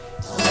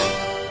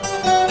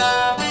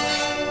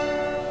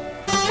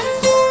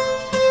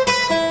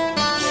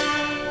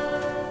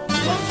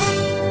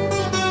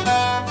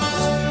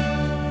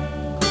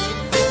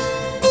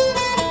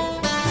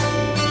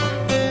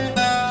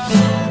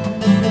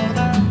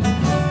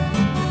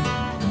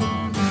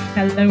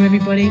Hello,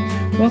 everybody.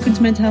 Welcome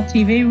to Mental Health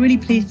TV. Really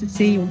pleased to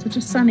see you on such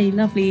a sunny,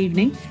 lovely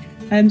evening.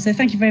 So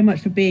thank you very much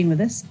for being with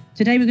us.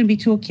 Today, we're going to be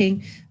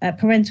talking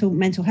parental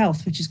mental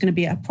health, which is going to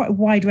be quite a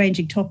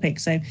wide-ranging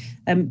topic. So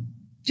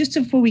just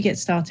before we get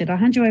started, I'll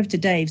hand you over to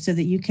Dave so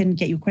that you can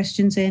get your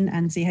questions in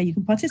and see how you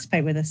can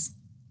participate with us.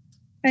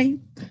 Hey.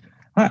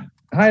 Hi,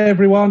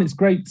 everyone. It's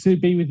great to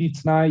be with you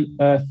tonight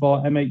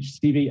for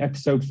MHTV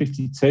episode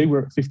 52.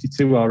 We're at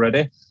 52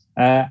 already.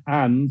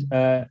 And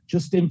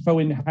just info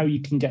in how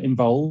you can get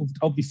involved.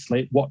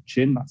 Obviously,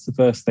 watching, that's the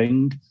first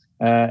thing.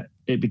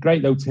 It'd be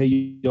great, though, to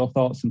hear your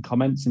thoughts and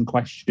comments and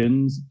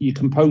questions. You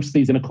can post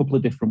these in a couple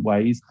of different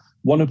ways.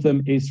 One of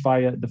them is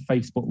via the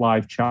Facebook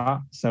Live chat.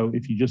 So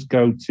if you just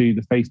go to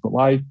the Facebook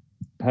Live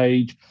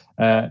page,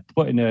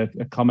 put in a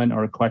comment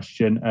or a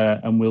question,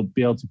 and we'll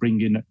be able to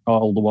bring in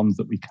all the ones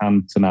that we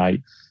can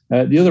tonight.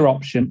 The other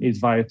option is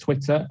via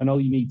Twitter, and all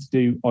you need to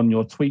do on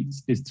your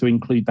tweets is to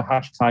include the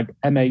hashtag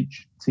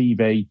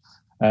MHTV,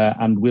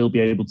 and we'll be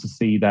able to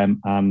see them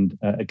and,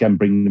 again,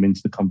 bring them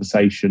into the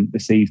conversation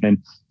this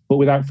evening. But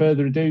without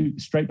further ado,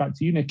 straight back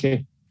to you,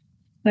 Nikki.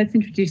 Let's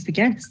introduce the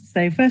guests.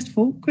 So first of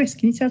all, Chris,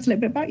 can you tell us a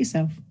little bit about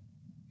yourself?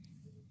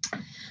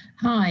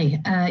 Hi,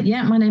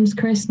 my name's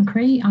Chris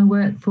McCree. I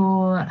work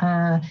for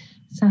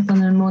South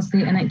London and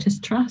Maudsley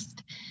NHS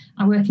Trust.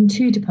 I work in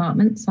two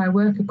departments. I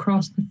work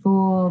across the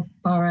 4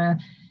 borough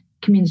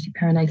community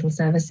perinatal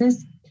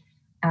services,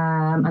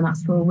 and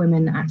that's for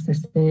women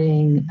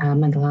accessing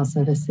mental health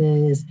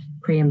services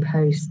pre and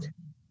post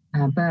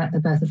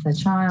the birth of their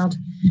child.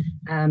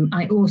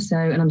 I also,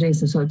 and I'm doing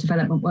some sort of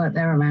development work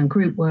there around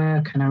group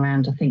work and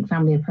around, I think,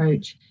 family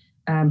approach.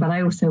 But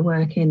I also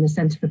work in the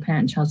Centre for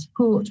Parent and Child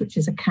Support, which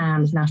is a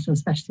CAMHS National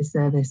Specialist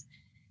Service.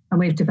 And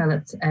we've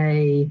developed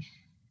a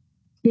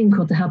team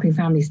called the Helping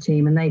Families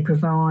team, and they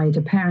provide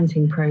a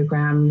parenting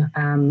programme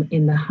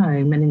in the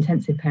home, an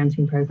intensive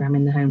parenting programme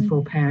in the home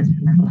for parents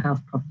with mental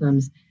health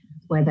problems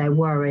where they're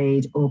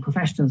worried or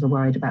professionals are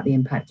worried about the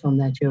impact on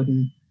their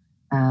children.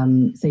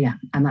 And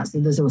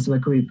there's also a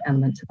group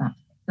element to that.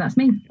 So that's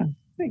me.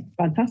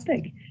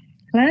 Fantastic.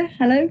 Claire,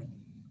 hello.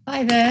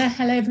 Hi there.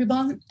 Hello,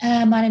 everyone.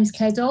 My name is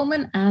Claire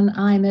Dolman, and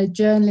I'm a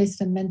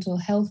journalist and mental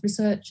health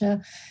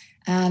researcher.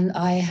 And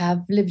I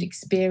have lived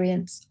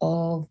experience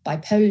of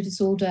bipolar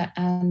disorder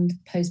and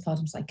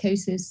postpartum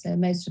psychosis. So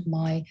most of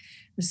my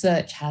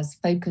research has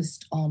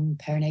focused on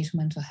perinatal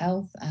mental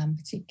health, and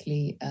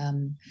particularly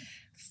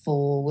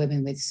for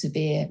women with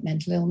severe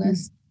mental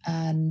illness.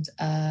 And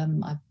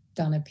I've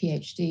done a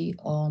PhD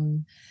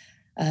on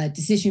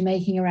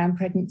decision-making around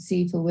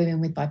pregnancy for women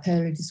with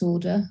bipolar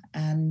disorder.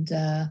 And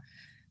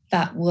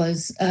that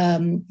was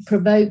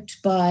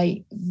provoked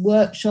by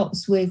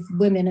workshops with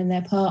women and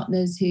their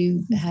partners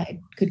who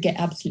could get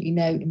absolutely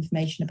no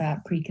information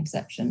about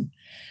preconception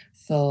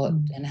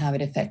and how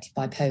it affected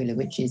bipolar,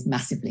 which is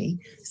massively.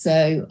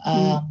 So,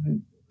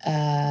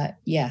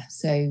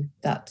 so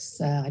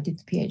that's I did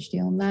the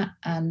PhD on that,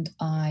 and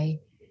I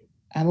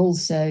am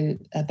also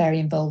very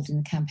involved in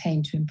the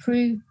campaign to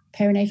improve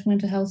perinatal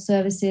mental health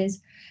services,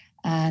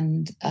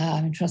 and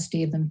I'm a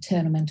trustee of the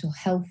Maternal Mental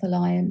Health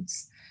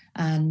Alliance.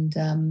 And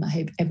I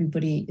hope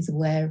everybody is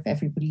aware of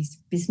Everybody's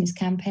Business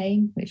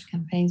campaign, which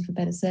campaigns for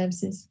better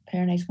services,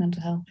 perinatal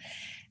mental health.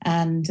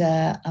 And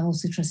I'm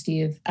also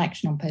trustee of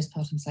Action on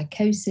Postpartum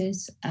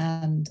Psychosis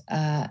and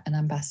an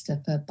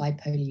ambassador for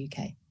Bipolar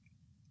UK.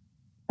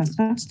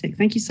 Fantastic.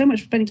 Thank you so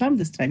much for spending time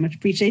with us today. Much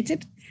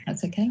appreciated.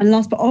 That's okay. And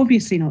last but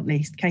obviously not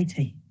least,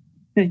 Katie.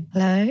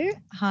 Hello.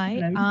 Hi,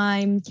 Hello.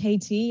 I'm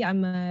Katie.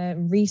 I'm a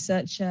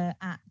researcher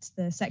at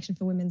the Section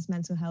for Women's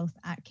Mental Health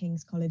at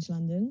King's College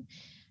London.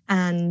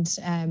 And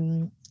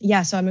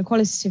so I'm a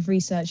qualitative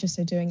researcher,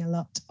 so doing a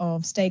lot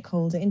of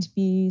stakeholder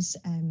interviews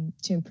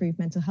to improve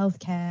mental health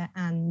care.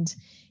 And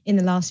in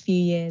the last few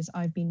years,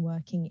 I've been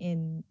working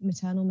in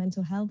maternal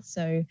mental health.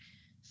 So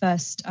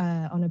first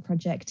on a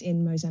project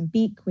in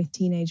Mozambique with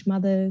teenage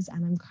mothers,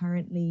 and I'm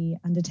currently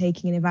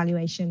undertaking an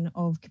evaluation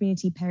of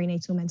community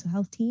perinatal mental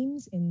health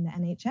teams in the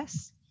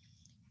NHS.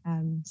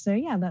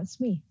 That's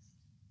me.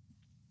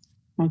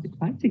 Sounds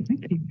exciting,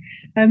 thank you.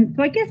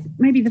 So I guess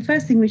maybe the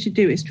first thing we should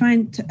do is try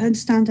and to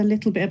understand a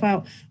little bit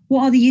about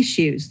what are the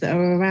issues that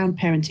are around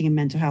parenting and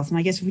mental health. And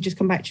I guess if we just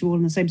come back to you all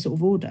in the same sort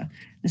of order,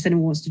 unless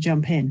anyone wants to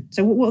jump in.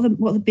 So what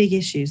are the big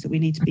issues that we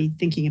need to be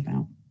thinking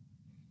about?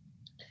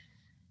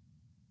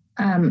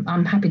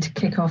 I'm happy to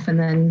kick off, and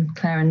then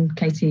Claire and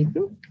Katie,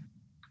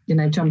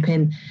 jump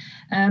in.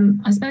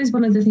 I suppose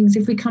one of the things,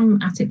 if we come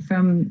at it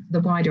from the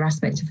wider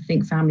aspect of the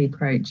Think Family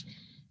approach,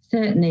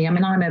 certainly, I'm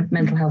a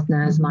mental health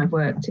nurse, and I've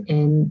worked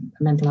in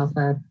mental health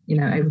for,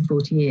 over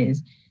 40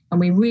 years. And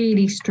we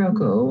really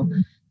struggle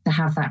to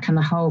have that kind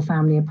of whole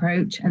family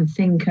approach and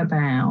think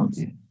about,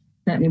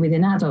 certainly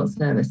within adult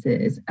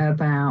services,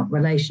 about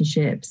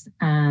relationships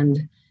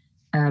and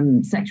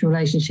sexual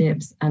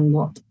relationships and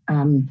what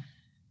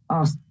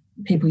our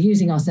people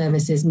using our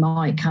services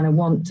might kind of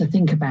want to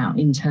think about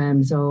in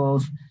terms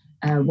of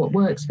what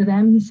works for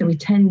them. So we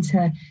tend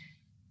to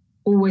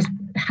always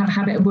have a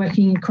habit of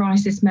working in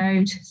crisis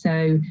mode.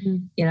 So,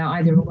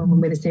 either a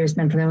woman with a serious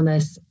mental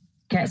illness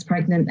gets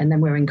pregnant and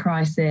then we're in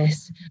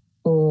crisis,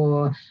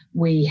 or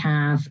we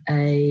have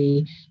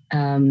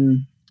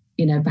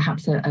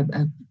perhaps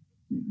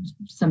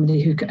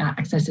somebody who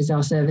accesses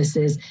our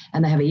services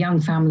and they have a young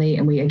family,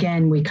 and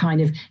we kind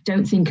of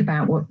don't think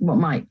about what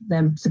might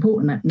their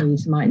support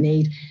needs might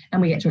need,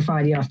 and we get to a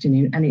Friday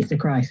afternoon and it's a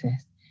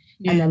crisis.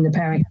 Yeah. And then the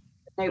parent,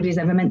 nobody's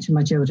ever mentioned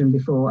my children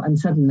before, and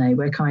suddenly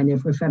we're kind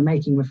of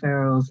making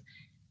referrals,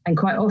 and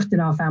quite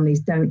often our families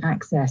don't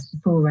access the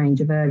full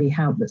range of early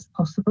help that's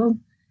possible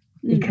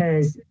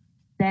because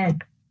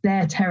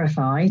they're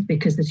terrified,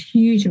 because there's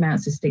huge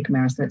amounts of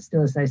stigma that's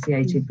still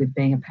associated with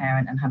being a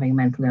parent and having a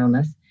mental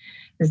illness.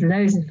 There's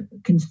loads of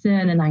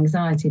concern and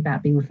anxiety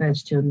about being referred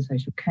to children's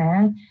social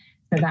care.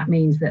 So that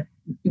means that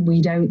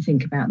we don't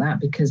think about that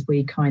because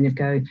we kind of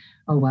go,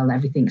 oh, well,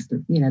 everything's,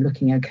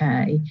 looking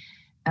okay.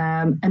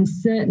 And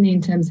certainly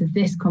in terms of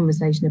this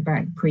conversation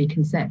about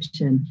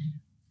preconception,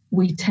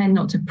 we tend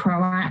not to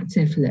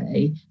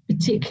proactively,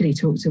 particularly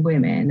talk to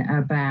women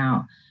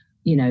about,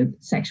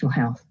 sexual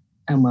health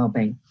and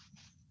well-being.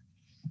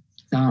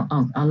 So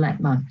I'll let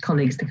my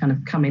colleagues to kind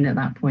of come in at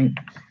that point.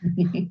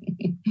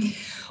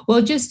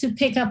 Well, just to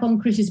pick up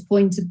on Chris's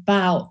point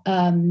about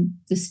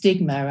the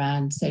stigma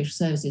around social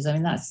services, I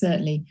mean, that's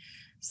certainly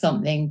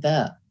something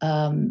that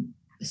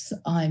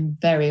I'm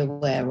very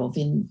aware of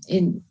in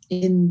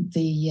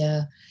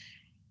the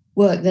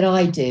work that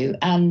I do.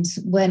 And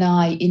when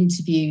I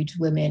interviewed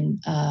women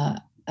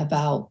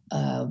about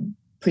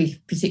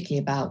particularly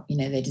about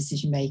their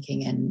decision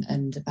making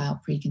and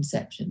about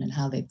preconception and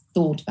how they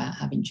thought about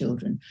having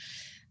children,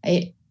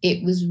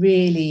 it was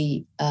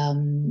really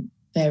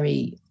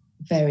very,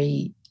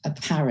 very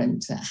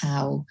apparent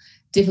how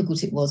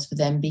difficult it was for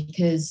them,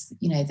 because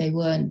they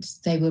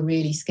were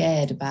really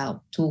scared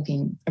about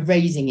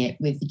raising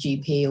it with the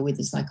GP or with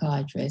the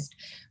psychiatrist,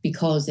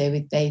 because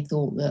they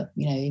thought that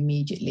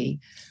immediately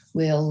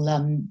they'll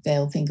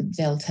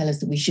tell us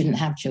that we shouldn't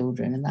have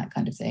children and that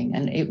kind of thing.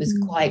 And it was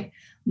quite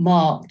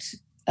marked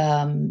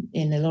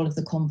in a lot of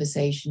the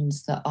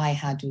conversations that I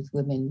had with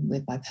women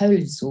with bipolar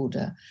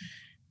disorder,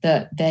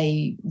 that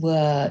they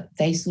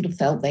sort of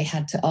felt they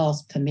had to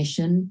ask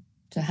permission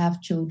to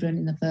have children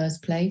in the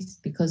first place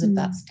because of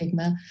that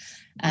stigma.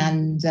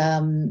 And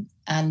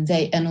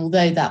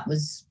although that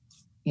was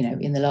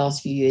in the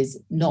last few years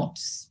not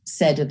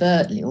said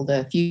overtly, although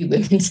a few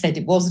women said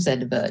it was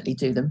said overtly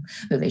to them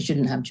that they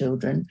shouldn't have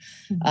children,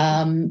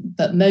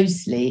 but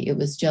mostly it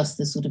was just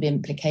the sort of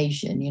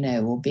implication,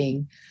 or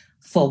being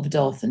fobbed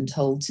off and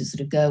told to sort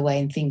of go away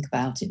and think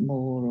about it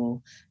more,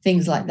 or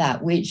things like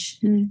that, which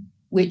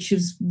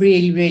was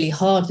really, really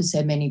hard for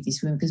so many of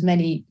these women, because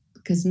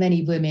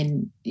many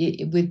women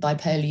with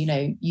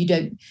bipolar,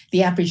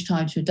 the average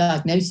time to a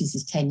diagnosis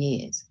is 10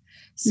 years.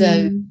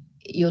 So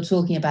you're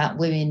talking about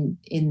women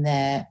in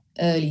their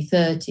early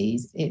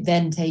 30s. It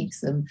then takes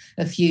them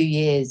a few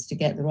years to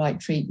get the right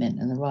treatment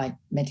and the right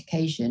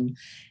medication,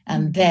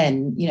 and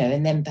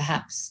then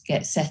perhaps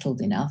get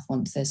settled enough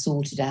once they're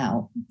sorted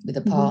out with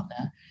a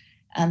partner.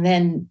 And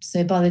then,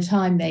 so by the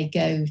time they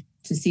go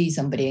to see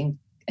somebody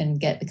and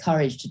get the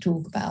courage to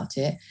talk about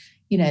it,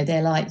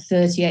 they're like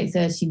 38,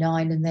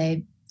 39, and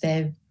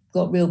they've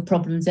got real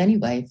problems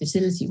anyway,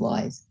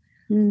 fertility-wise.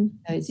 So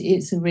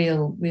it's a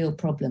real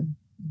problem.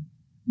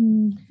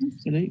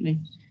 Absolutely.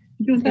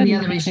 And the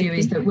other issue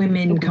is that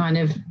women kind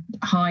of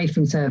hide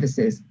from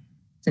services.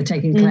 So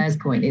taking Claire's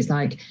point, it's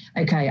like,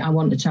 okay, I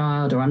want a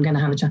child, or I'm going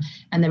to have a child,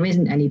 and there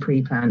isn't any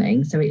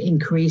pre-planning. So it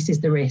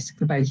increases the risk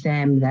for both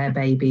them, their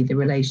baby, the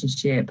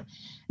relationship.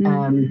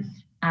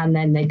 And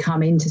then they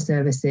come into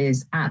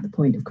services at the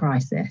point of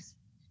crisis.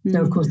 So,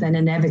 of course, then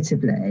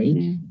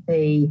inevitably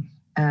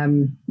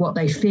what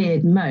they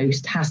feared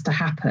most has to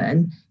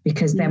happen,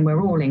 because then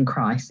we're all in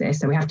crisis.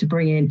 So we have to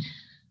bring in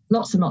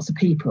lots and lots of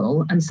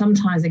people. And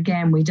sometimes,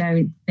 again, we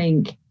don't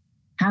think,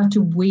 how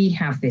do we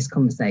have this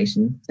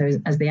conversation? So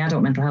as the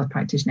adult mental health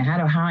practitioner, how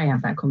do I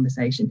have that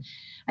conversation?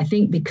 I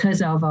think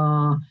because of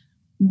our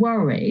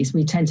worries,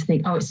 we tend to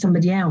think, oh, it's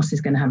somebody else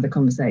is going to have the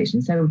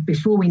conversation. So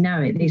before we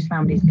know it, these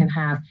families can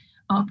have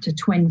up to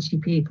 20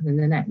 people in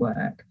the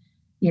network.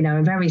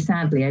 And very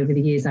sadly, over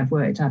the years I've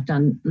worked, I've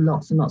done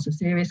lots and lots of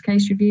serious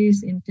case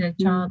reviews into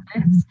child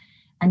deaths.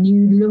 And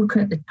you look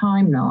at the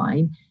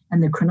timeline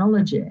and the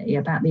chronology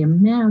about the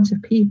amount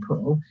of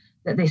people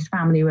that this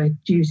family were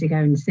due to go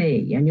and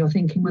see. And you're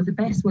thinking, well, the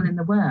best will in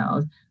the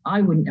world,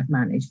 I wouldn't have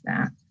managed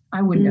that.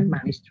 I wouldn't have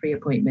managed 3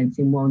 appointments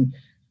in one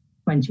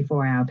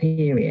 24-hour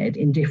period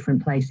in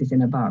different places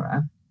in a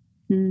borough.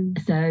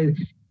 So,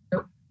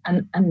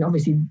 and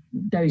obviously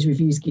those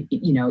reviews,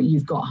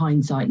 you've got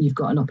hindsight and you've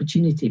got an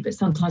opportunity, but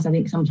sometimes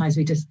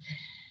we just,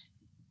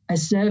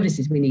 as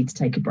services, we need to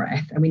take a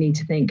breath and we need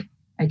to think,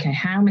 okay,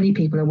 how many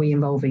people are we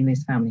involving in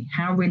this family?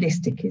 How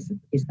realistic is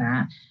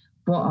that?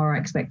 What are our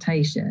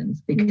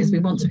expectations? Because we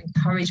want to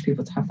encourage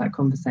people to have that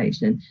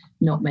conversation,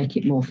 not make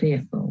it more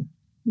fearful,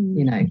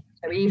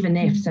 So even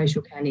if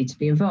social care needs to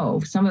be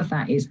involved, some of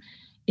that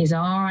is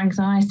our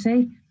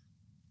anxiety.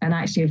 And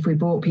actually, if we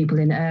brought people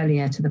in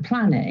earlier to the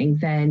planning,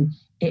 then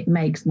it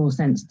makes more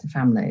sense to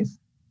families.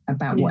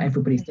 about what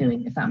everybody's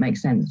doing, if that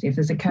makes sense. If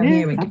there's a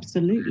coherent,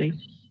 absolutely,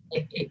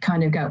 it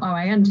kind of go, oh,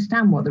 I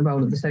understand what the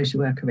role of the social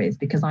worker is,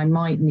 because I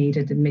might need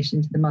an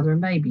admission to the mother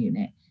and baby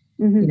unit.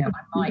 You know,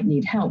 I might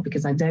need help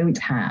because I don't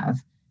have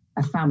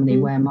a family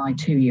where my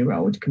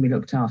 2-year-old can be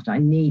looked after. I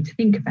need to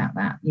think about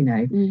that, you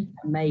know. And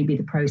maybe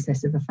the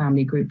process of a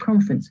family group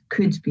conference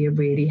could be a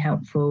really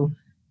helpful.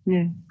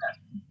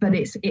 But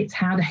it's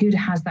who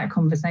has that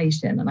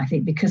conversation. And I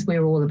think because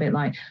we're all a bit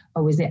like,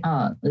 oh, is it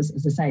us,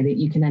 as I say, that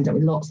you can end up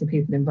with lots of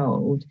people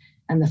involved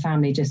and the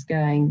family just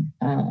going,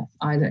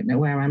 I don't know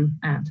where I'm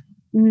at.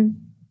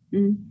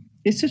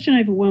 It's such an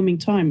overwhelming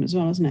time as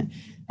well, isn't it?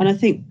 And I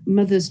think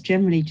mothers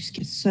generally just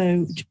get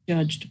so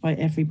judged by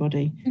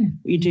everybody.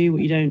 What you do,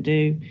 what you don't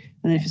do.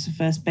 And then if it's a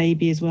first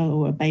baby as well,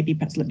 or a baby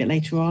perhaps a little bit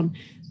later on,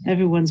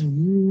 everyone's,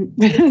 and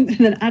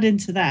then add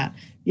into that,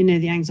 you know,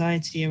 the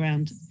anxiety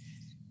around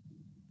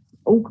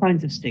all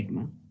kinds of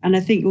stigma. And I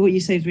think what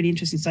you say is really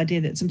interesting, this idea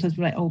that sometimes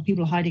we're like, oh,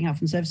 people are hiding out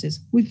from services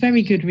with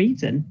very good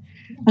reason.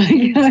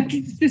 Like,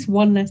 it's just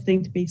one less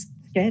thing to be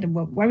scared and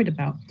worried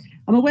about.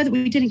 I'm aware that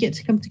we didn't get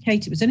to come to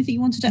Katie. Was there anything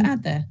you wanted to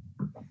add there?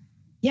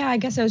 Yeah, I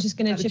guess I was just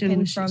going to chip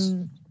in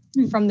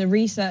from the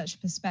research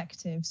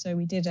perspective. So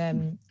we did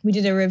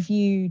a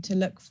review to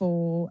look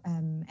for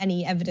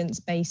any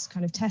evidence-based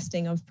kind of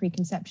testing of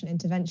preconception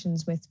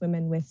interventions with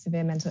women with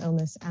severe mental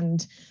illness,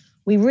 and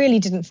we really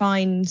didn't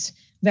find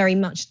very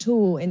much at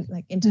all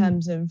in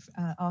terms of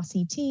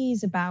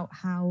RCTs about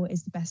how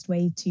is the best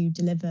way to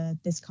deliver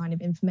this kind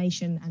of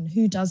information and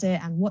who does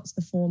it and what's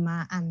the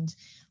format and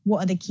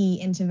what are the key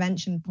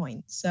intervention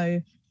points.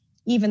 So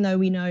even though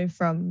we know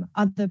from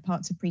other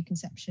parts of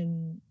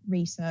preconception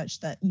research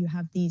that you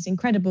have these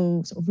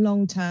incredible sort of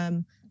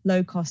long-term,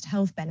 low-cost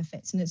health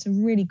benefits, and it's a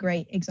really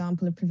great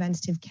example of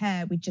preventative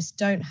care, we just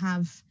don't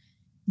have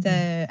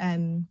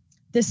the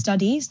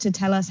studies to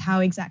tell us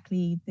how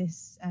exactly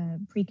this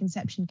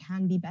preconception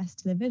can be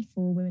best delivered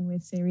for women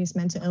with serious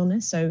mental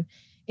illness. So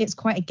it's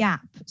quite a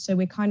gap. So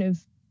we're kind of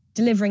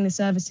delivering the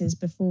services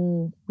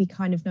before we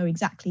kind of know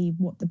exactly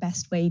what the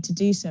best way to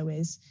do so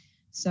is.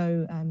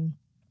 So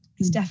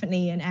it's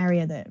definitely an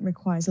area that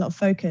requires a lot of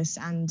focus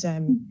and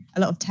a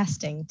lot of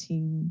testing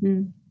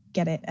to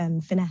get it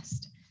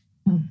finessed.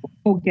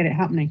 Or get it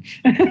happening.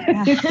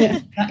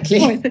 Exactly.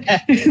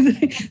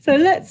 So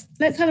let's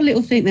have a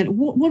little think then.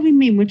 What do we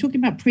mean? We're talking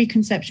about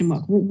preconception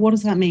work. What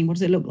does that mean? What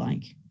does it look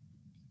like?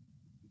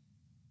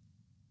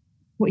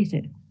 What is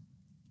it?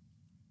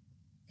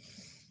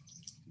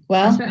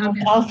 Well,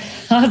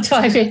 I'll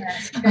dive in.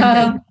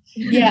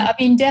 Yeah, I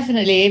mean,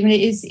 definitely. I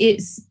mean,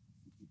 it's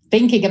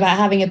thinking about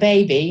having a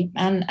baby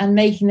and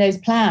making those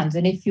plans.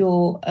 And if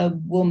you're a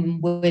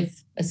woman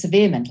with a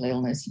severe mental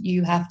illness,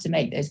 you have to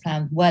make those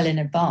plans well in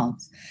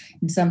advance.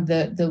 In some of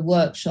the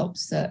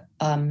workshops that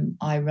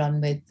I run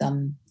with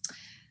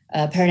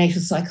perinatal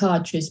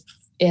psychiatrist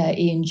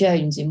Ian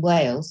Jones in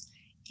Wales,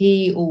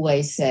 he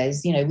always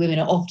says, you know, women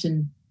are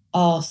often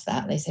asked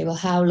that. They say, well,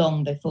 how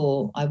long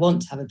before I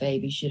want to have a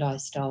baby should I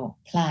start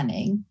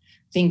planning,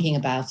 thinking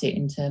about it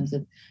in terms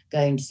of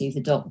going to see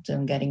the doctor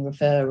and getting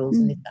referrals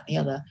and this, that, and the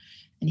other.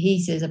 And he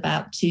says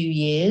about 2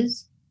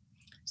 years.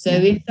 So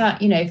if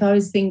that, you know, if I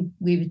was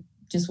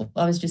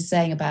I was just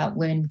saying about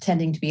women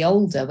tending to be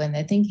older when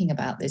they're thinking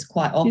about this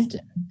quite often,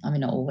 I mean,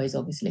 not always,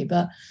 obviously,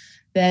 but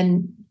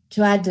then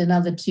to add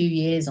another 2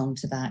 years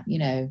onto that, you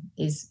know,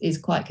 is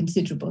quite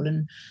considerable.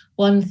 And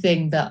one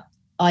thing that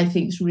I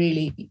think is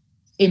really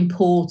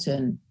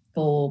important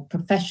for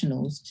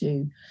professionals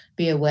to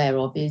be aware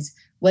of is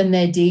when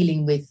they're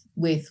dealing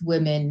with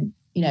women,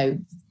 you know,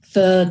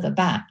 further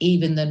back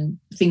even than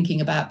thinking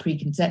about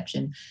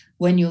preconception,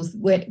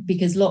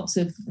 because lots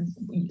of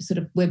sort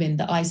of women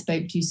that I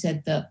spoke to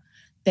said that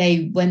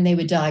when they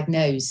were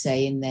diagnosed,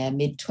 say in their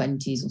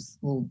mid-20s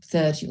or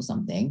 30 or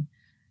something,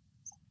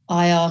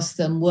 I asked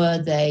them, were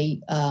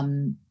they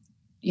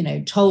you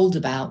know, told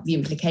about the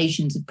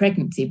implications of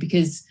pregnancy?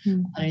 Because I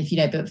don't know if you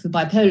know, but for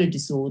bipolar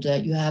disorder,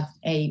 you have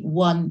a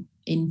 1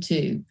 in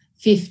 2,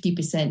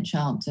 50%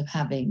 chance of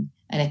having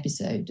an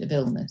episode of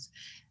illness.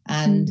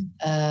 And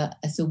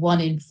it's a 1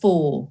 in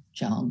 4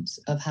 chance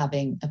of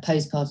having a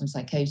postpartum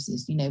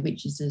psychosis, you know,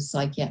 which is a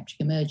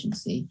psychiatric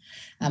emergency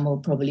and will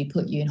probably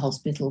put you in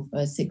hospital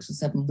for 6 or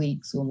 7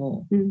 weeks or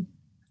more.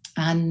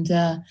 And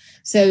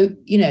so,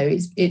 you know,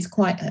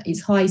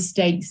 it's high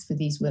stakes for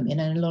these women,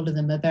 and a lot of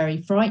them are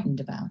very frightened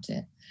about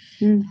it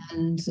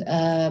and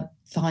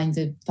find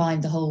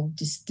the whole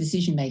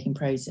decision-making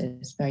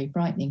process very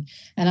frightening.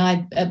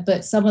 And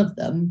but some of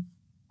them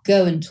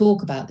go and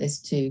talk about this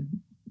to,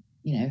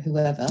 you know,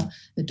 whoever,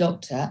 the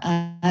doctor,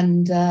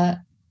 and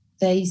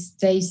they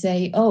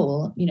say, oh,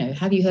 well, you know,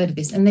 have you heard of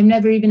this? And they've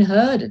never even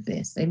heard of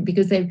this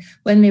because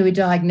when they were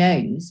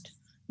diagnosed,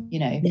 you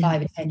know,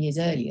 5 or 10 years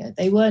earlier,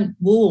 they weren't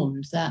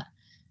warned that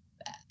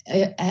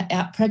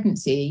at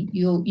pregnancy,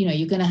 you're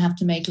going to have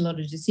to make a lot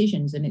of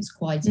decisions, and it's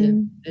quite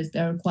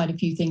there are quite a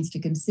few things to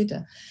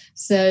consider.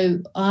 So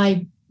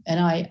I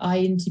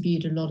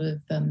interviewed a lot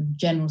of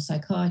general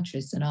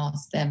psychiatrists and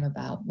asked them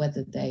about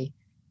whether they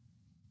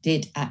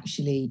did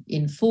actually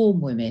inform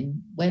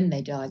women when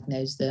they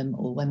diagnosed them,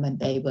 or when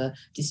they were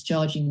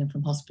discharging them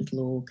from hospital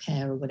or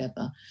care or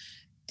whatever,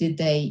 did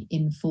they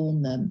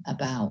inform them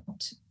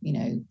about,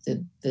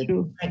 the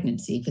Sure.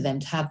 pregnancy, for them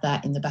to have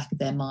that in the back of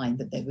their mind,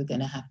 that they were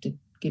going to have to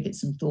give it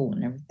some thought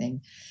and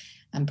everything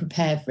and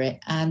prepare for it.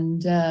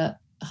 And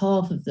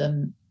half of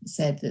them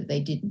said that they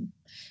didn't.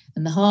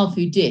 And the half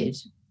who did,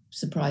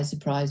 surprise,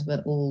 surprise,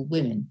 were all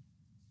women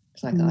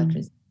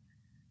psychiatrists.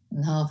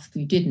 And half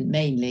who didn't,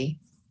 mainly,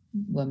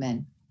 were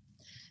men.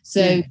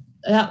 So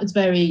that was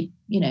very,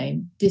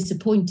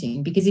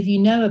 disappointing, because if you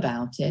know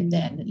about it,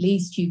 then at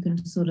least you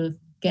can sort of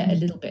get a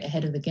little bit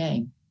ahead of the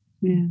game.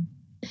 Yeah.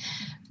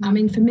 I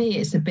mean, for me,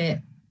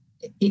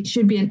 it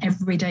should be an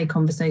everyday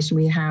conversation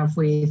we have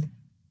with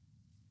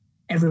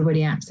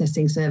everybody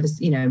accessing service,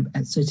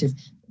 sort of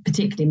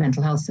particularly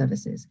mental health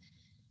services.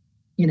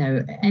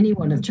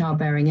 Anyone of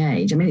childbearing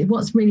age. I mean,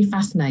 what's really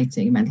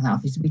fascinating in mental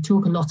health is we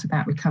talk a lot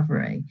about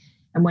recovery.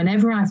 And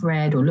whenever I've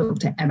read or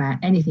looked at about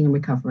anything in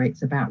recovery,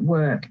 it's about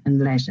work and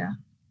leisure.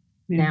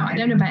 Yeah. Now, I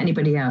don't know about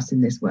anybody else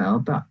in this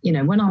world, but,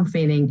 when I'm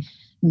feeling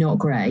not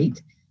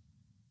great,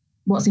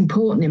 what's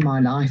important in my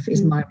life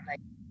is my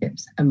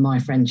relationships and my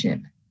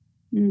friendship.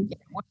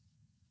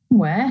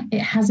 Where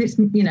it has its,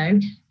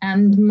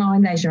 and my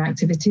leisure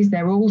activities,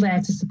 they're all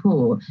there to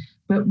support.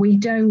 But we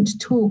don't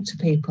talk to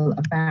people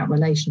about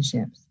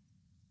relationships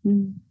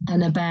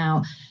and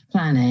about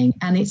planning.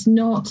 And it's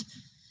not,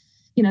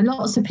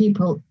 lots of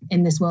people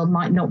in this world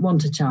might not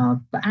want a child,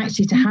 but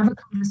actually to have a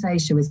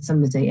conversation with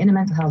somebody in a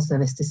mental health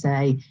service to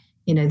say,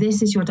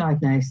 this is your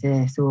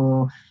diagnosis,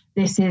 or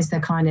this is the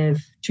kind of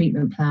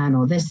treatment plan,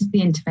 or this is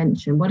the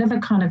intervention, whatever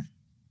kind of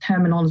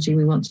terminology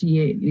we want to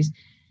use.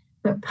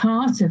 But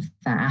part of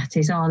that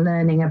is our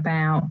learning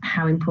about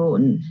how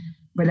important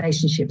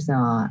relationships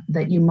are,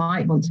 that you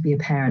might want to be a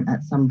parent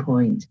at some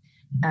point,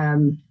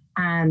 and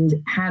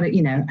how to,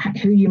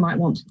 who you might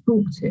want to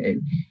talk to,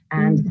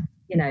 and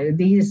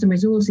these are some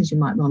resources you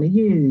might want to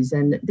use,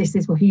 and this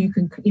is who you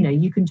can,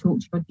 you can talk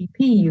to your GP,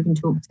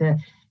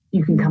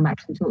 you can come back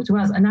and talk to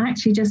us, and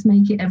actually just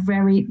make it a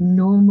very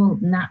normal,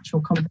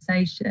 natural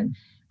conversation.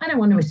 I don't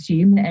want to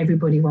assume that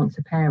everybody wants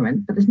a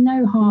parent, but there's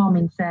no harm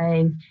in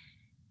saying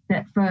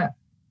that for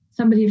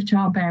somebody of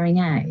childbearing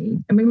age,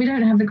 I mean, we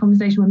don't have the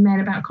conversation with men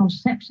about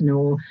contraception,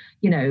 or,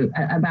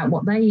 about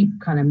what they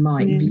kind of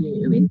might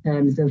view in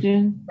terms of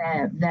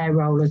their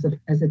role as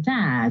a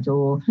dad,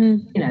 or,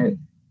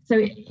 So,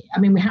 I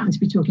mean, we happen to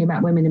be talking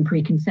about women in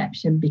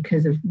preconception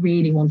because of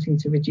really wanting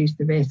to reduce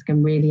the risk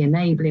and really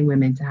enabling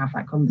women to have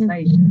that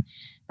conversation.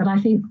 But I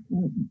think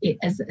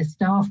as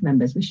staff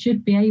members, we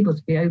should be able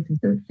to be open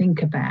to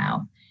think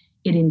about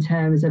it in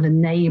terms of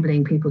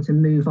enabling people to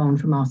move on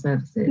from our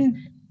services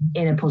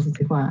in a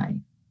positive way.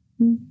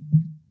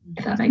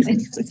 If that makes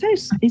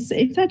sense.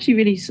 It's actually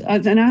really,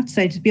 and I have to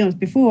say, to be honest,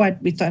 before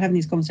we started having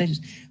these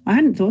conversations, I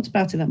hadn't thought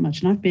about it that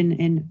much. And I've been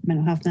in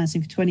mental health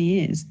nursing for 20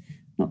 years,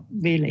 not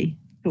really.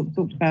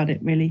 Talked about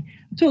it really.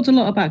 I talked a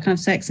lot about kind of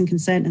sex and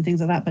consent and things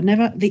like that, but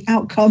never the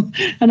outcome.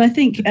 And I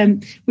think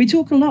we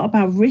talk a lot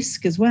about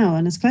risk as well.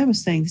 And as Claire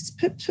was saying, this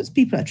puts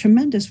people at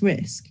tremendous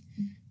risk.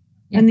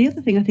 Yeah. And the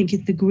other thing I think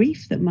is the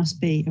grief that must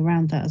be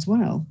around that as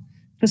well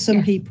for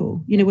some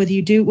people. Whether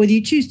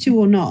you choose to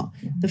or not,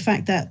 the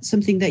fact that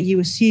something that you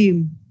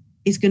assume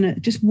is going to,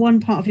 just one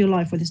part of your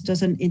life where this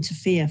doesn't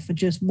interfere for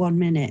just 1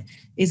 minute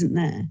isn't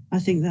there. I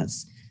think that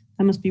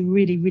must be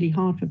really, really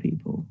hard for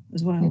people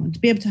as well. And to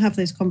be able to have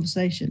those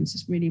conversations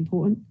is really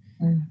important.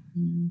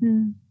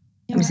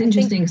 It's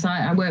interesting because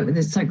I work with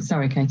this.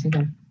 Sorry, Katie.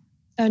 Go.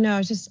 Oh no, I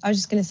was just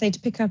going to say, to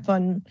pick up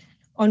on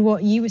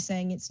what you were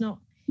saying. It's not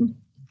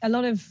a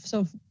lot of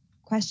sort of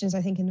questions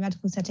I think in the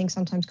medical setting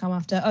sometimes come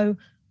after, oh,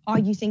 are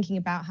you thinking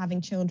about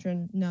having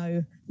children?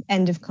 No,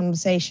 end of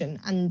conversation.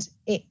 And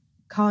it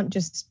can't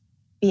just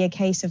be a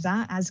case of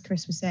that. As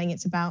Chris was saying,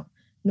 it's about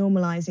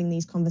normalizing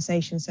these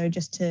conversations. So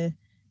just to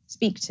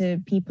speak to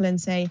people and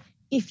say,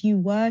 if you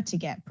were to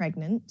get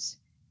pregnant,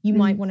 you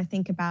might want to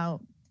think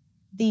about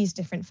these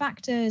different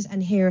factors,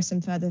 and here are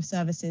some further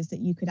services that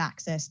you could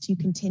access to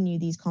continue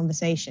these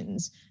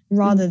conversations,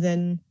 rather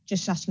than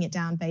just shutting it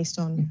down based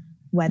on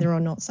whether or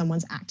not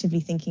someone's actively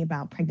thinking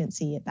about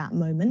pregnancy at that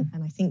moment.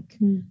 And I think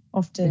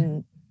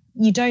often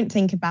you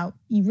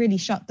really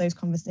shut those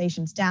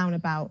conversations down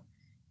about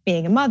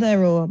being a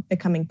mother or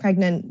becoming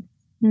pregnant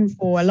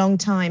for a long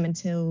time,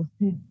 until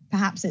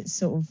perhaps it's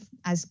sort of,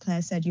 as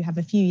Claire said, you have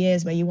a few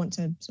years where you want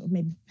to sort of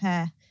maybe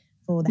prepare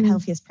for the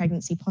healthiest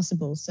pregnancy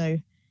possible. So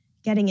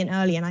getting in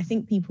early, and I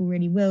think people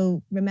really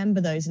will remember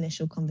those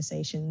initial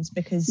conversations,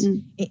 because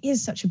it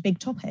is such a big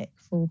topic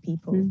for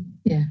people.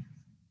 Yeah.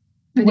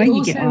 The way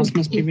you get asked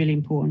must be really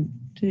important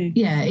too.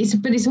 Yeah,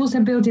 it's also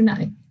building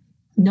that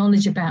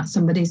knowledge about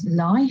somebody's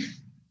life.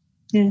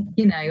 Yeah.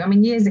 I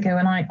mean, years ago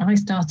when I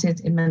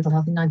started in mental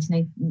health in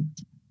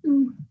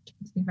 1980,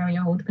 very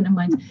old, but never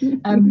mind.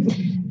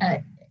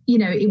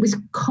 It was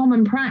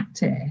common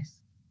practice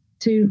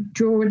to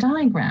draw a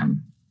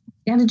diagram.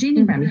 You had a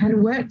genogram, you had it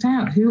worked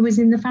out who was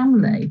in the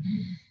family.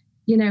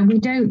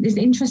 it's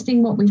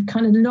interesting what we've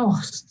kind of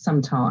lost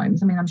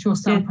sometimes. I mean, I'm sure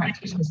some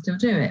practitioners still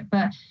do it,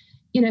 but,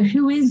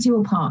 who is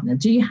your partner?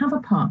 Do you have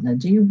a partner?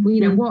 Do you,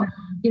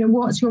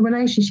 what's your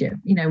relationship?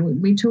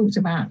 We talked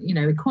about,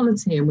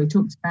 equality, and we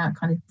talked about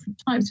kind of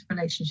different types of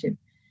relationship,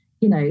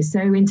 so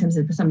in terms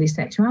of somebody's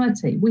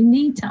sexuality, we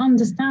need to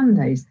understand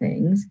those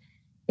things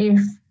if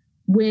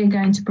we're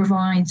going to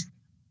provide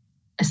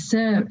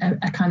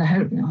a kind of,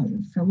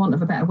 for want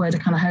of a better word, a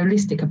kind of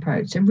holistic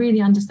approach, and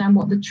really understand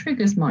what the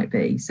triggers might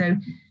be. So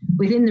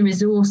within the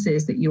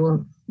resources that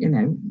you'll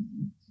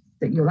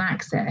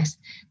access,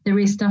 there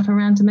is stuff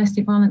around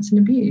domestic violence and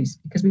abuse,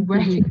 because we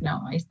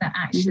recognise that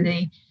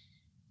actually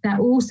that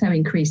also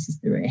increases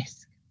the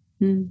risk,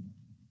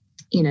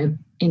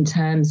 in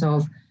terms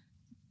of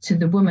to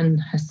the woman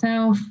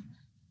herself,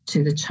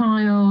 to the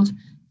child,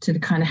 to the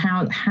kind of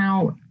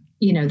how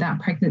that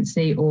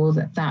pregnancy or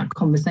that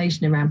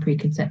conversation around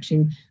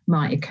preconception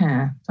might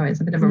occur. Sorry, it's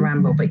a bit of a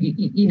ramble, but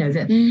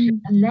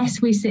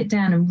unless we sit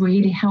down and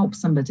really help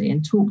somebody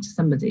and talk to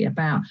somebody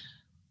about,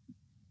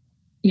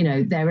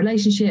 their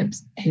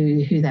relationships,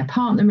 who their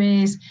partner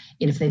is,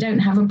 if they don't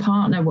have a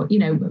partner, what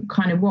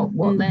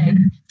their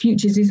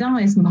future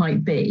desires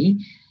might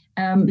be,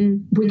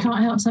 we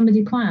can't help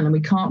somebody plan, and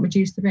we can't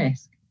reduce the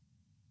risk.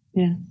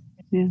 Yeah.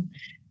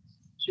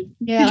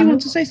 Did you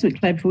want to say something,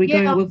 Claire, before we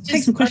go? We'll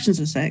take some questions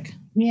in a sec.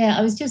 Yeah,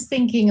 I was just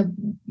thinking of,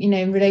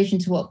 in relation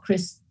to what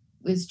Chris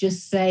was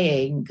just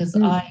saying, because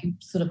I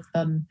sort of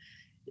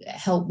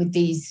help with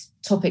these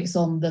topics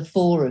on the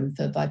forum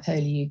for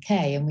Bipolar UK,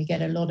 and we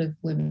get a lot of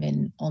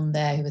women on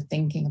there who are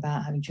thinking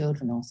about having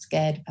children, or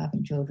scared of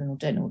having children, or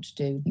don't know what to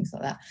do, things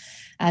like that.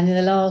 And in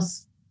the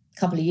last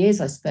couple of years,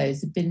 I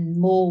suppose, there have been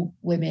more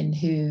women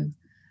who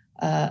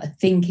are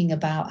thinking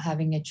about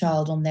having a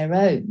child on their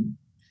own.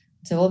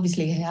 So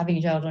obviously having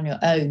a child on your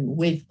own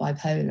with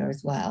bipolar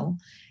as well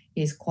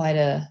is quite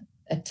a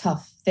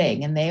tough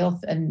thing. And I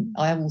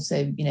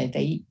also,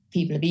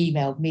 people have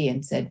emailed me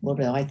and said, what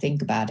do I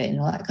think about it, and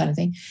all that kind of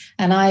thing.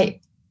 And I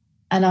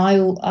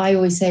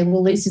always say,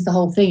 well, this is the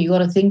whole thing. You've got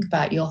to think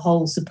about your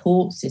whole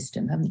support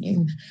system, haven't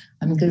you?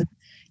 Because,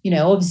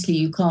 obviously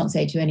you can't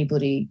say to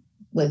anybody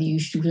whether you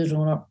should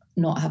or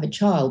not have a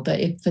child, but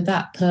if for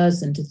that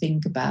person to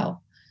think about,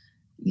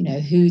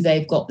 who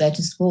they've got there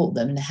to support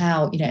them, and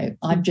how,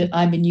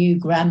 I'm a new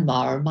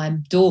grandma, and my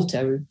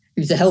daughter,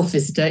 who's a health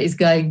visitor, is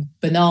going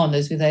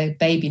bananas with her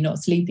baby not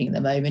sleeping at the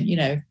moment,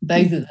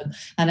 both of them,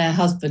 and her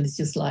husband is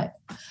just like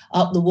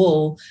up the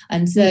wall.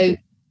 And so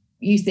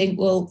you think,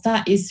 well,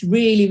 that is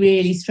really,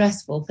 really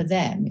stressful for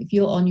them. If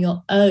you're on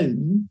your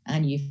own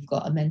and you've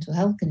got a mental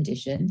health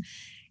condition,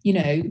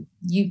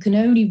 you can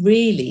only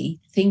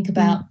really think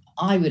about,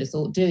 I would have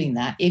thought, doing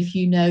that if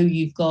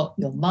you've got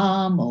your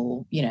mum,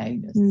 or your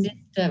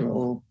sister,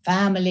 or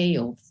family,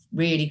 or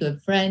really good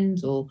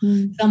friends, or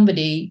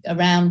somebody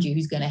around you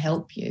who's going to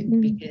help you,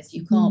 because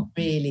you can't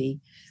really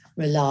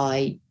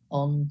rely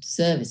on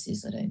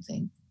services, I don't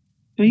think.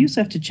 Well, you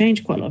also have to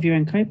change quite a lot of your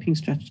own coping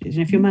strategies.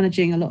 And if you're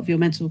managing a lot of your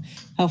mental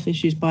health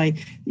issues by,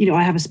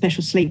 I have a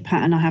special sleep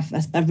pattern, I have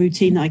a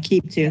routine that I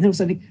keep to, and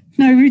also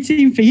no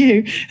routine for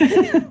you.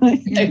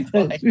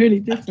 It's really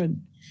different.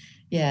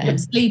 Yeah,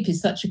 and sleep is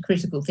such a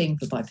critical thing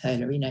for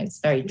bipolar. It's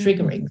very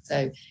triggering.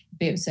 So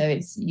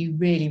it's, you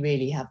really,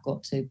 really have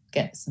got to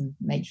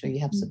make sure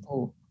you have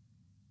support.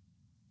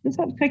 Let's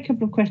have a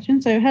couple of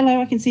questions. So, hello,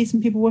 I can see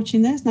some people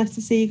watching there. It's nice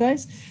to see you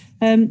guys.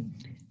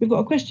 We've got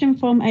a question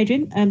from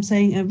Adrian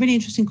saying, a really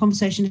interesting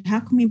conversation.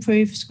 How can we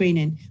improve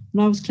screening?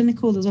 When I was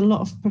clinical, there's a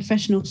lot of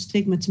professional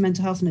stigma to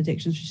mental health and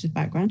addictions, which is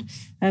background.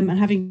 And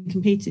having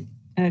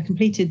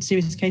completed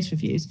serious case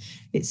reviews,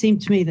 it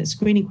seemed to me that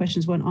screening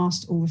questions weren't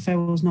asked or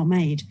referrals not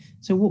made.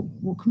 So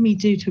what can we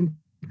do to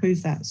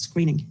improve that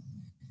screening?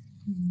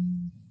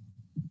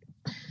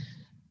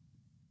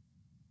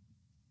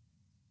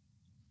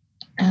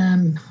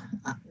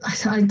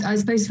 I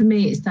suppose for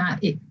me, it's that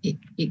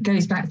it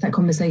goes back to that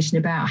conversation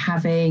about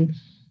having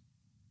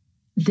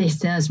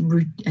this as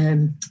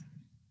routine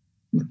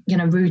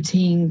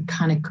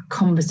kind of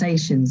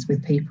conversations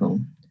with people.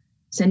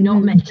 So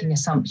not making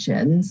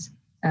assumptions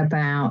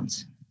about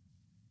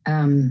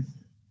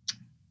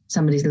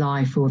somebody's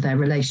life or their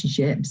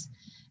relationships,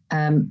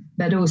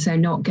 but also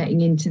not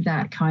getting into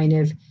that kind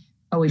of,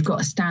 we've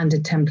got a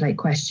standard template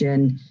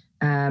question,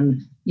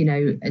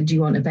 do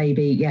you want a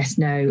baby? Yes,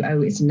 no.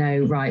 Oh, it's no.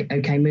 Right.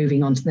 Okay.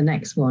 Moving on to the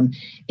next one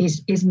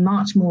is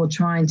much more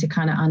trying to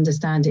kind of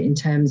understand it in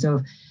terms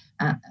of,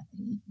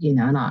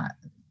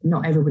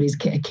 not everybody's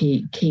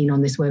keen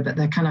on this word, but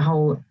the kind of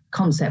whole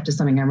concept of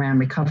something around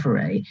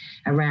recovery,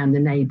 around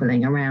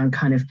enabling, around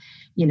kind of,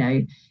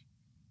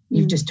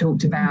 you've just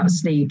talked about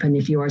sleep, and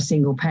if you're a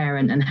single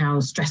parent and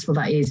how stressful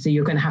that is. So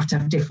you're going to have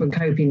different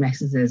coping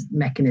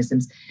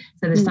mechanisms.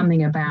 So there's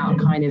something about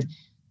kind of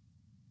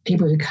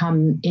people who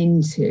come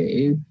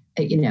into,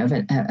 of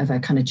a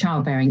kind of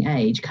childbearing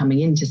age,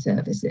 coming into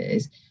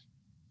services,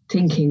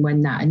 thinking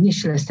when that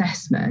initial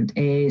assessment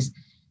is,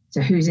 so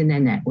who's in their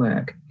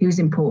network, who's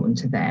important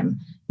to them,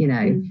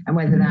 and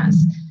whether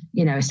that's,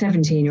 you know, a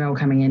 17-year-old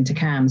coming into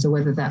CAMHS, or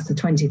whether that's the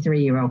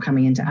 23-year-old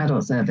coming into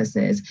adult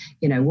services,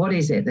 you know, what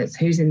is it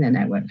who's in their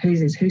network,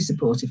 who's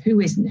supportive, who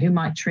isn't, who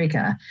might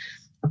trigger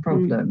a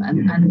problem.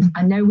 And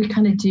I know we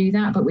kind of do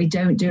that, but we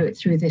don't do it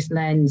through this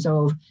lens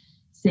of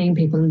seeing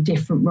people in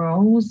different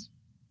roles.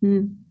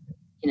 You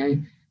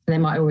know, they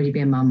might already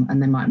be a mum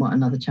and they might want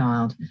another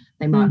child.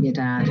 They might be a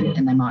dad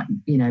and they might,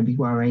 you know, be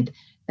worried.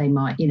 They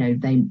might, you know,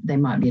 they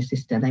might be a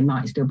sister. They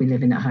might still be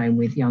living at home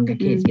with younger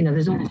kids. You know,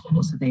 there's all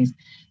sorts of things.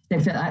 So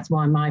that's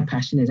why my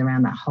passion is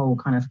around that whole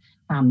kind of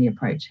family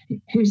approach.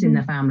 Who's in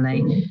the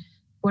family?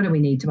 What do we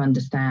need to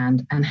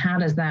understand? And how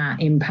does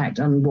that impact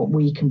on what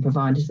we can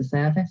provide as a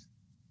service?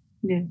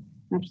 Yeah,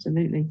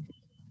 absolutely.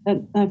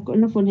 I've got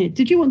another one here.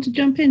 Did you want to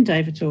jump in,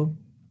 Dave, at all?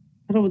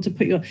 I don't want to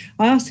put you.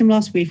 I asked him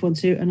last week if he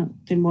wanted to, and I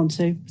didn't want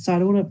to. So I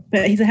don't want to.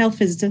 But he's a health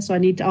visitor, so I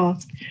need to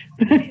ask.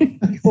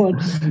 Go on.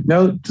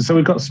 No, so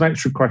we've got some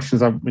extra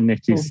questions with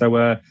Nikki. Cool.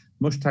 So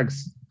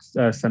Mushtag's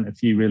sent a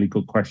few really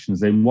good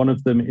questions in. One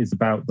of them is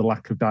about the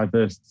lack of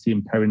diversity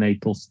in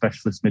perinatal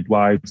specialist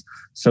midwives,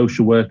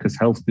 social workers,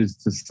 health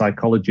visitors,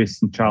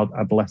 psychologists, and child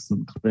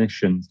adolescent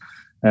clinicians.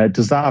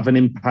 Does that have an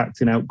impact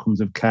in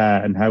outcomes of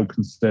care, and how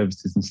can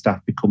services and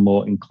staff become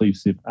more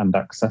inclusive and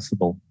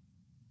accessible?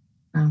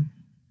 Well,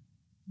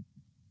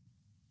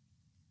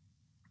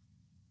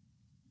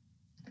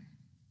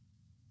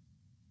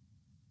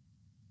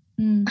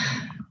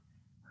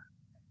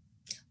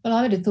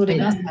 I would have thought it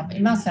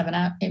must have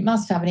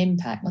an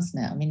impact,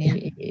 mustn't it? I mean,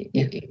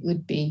 it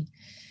would be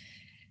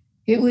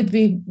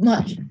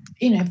much,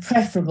 you know,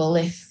 preferable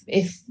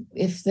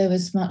if there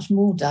was much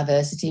more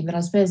diversity. But I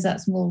suppose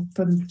that's more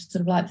from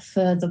sort of like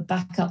further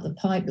back up the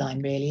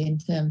pipeline, really, in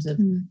terms of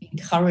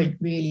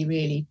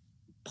really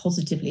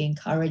positively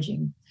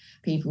encouraging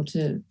people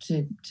to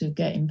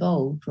get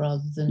involved,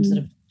 rather than sort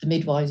of the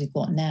midwives we've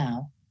got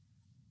now.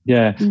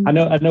 Yeah, I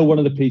know one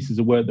of the pieces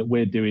of work that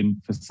we're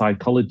doing for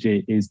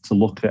psychology is to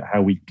look at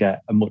how we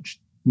get a much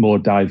more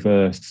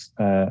diverse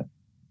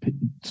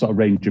sort of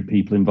range of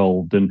people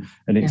involved, and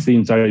it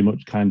seems very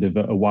much kind of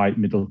a white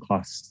middle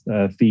class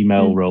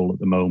female role at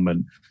the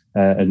moment,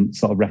 and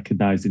sort of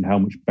recognising how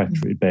much better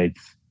it'd be.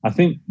 I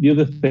think the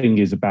other thing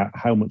is about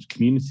how much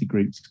community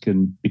groups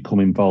can become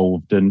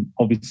involved, and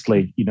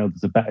obviously, you know,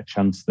 there's a better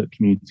chance that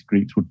community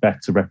groups would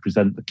better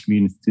represent the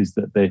communities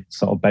that they're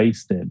sort of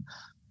based in.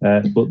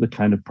 But the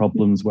kind of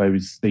problems where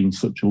we've seen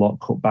such a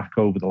lot cut back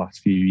over the last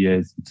few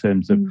years in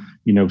terms of,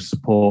 you know,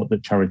 support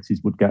that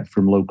charities would get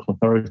from local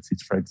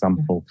authorities, for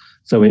example.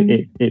 So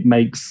it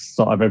makes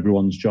sort of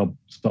everyone's job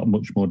sort of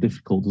much more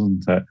difficult,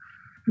 doesn't it?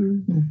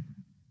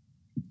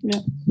 Yeah.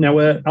 Now,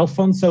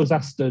 Alfonso's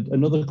asked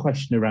another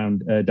question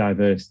around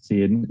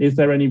diversity, and is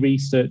there any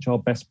research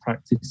or best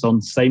practice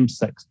on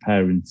same-sex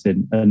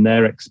parenting and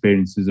their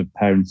experiences of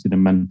parenting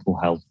and mental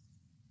health?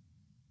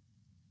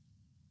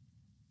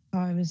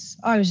 I was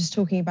just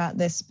talking about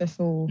this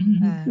before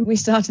we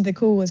started the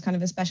call, as kind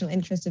of a special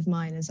interest of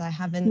mine, as I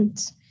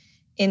haven't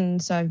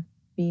so I've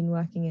been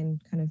working in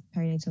kind of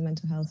perinatal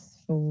mental health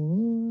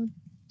for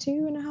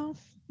 2.5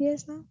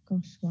 years now.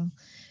 Gosh, well,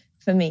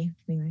 for me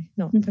anyway,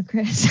 not for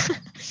Chris.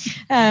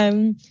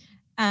 I'm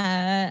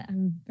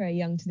very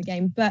young to the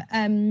game, but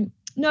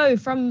no,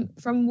 from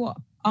what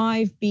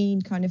I've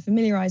been kind of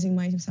familiarising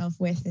myself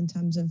with in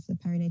terms of the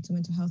perinatal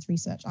mental health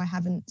research, I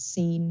haven't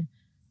seen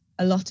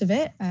a lot of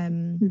it.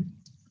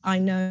 I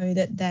know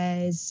that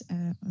there's,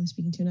 I was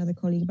speaking to another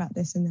colleague about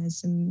this, and there's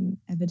some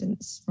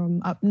evidence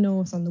from up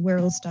north on the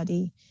Wirral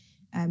study,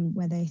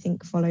 where they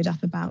think followed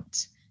up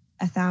about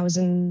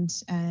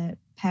 1,000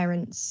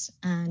 parents,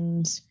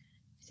 and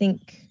I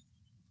think,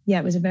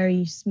 it was a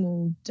very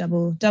small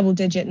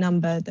double-digit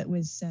number that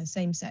was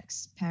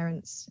same-sex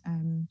parents.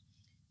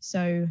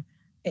 So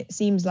it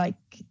seems like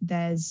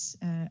there's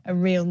a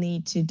real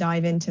need to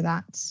dive into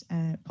that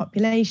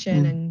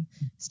population and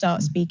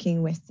start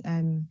speaking with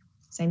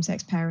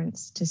same-sex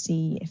parents to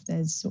see if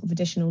there's sort of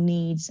additional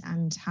needs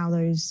and how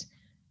those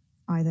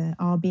either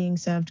are being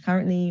served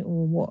currently,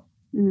 or what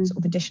sort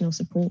of additional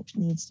support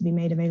needs to be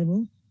made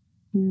available.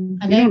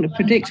 I don't want to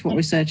predict what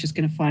research is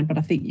going to find, but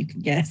I think you can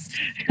guess,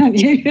 can't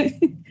you?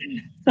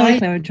 Sorry,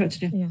 Claire, I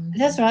interrupted you. Yeah.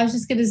 That's right. I was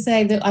just going to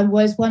say that I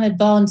was one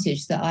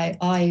advantage that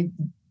I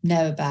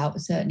know about,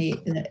 certainly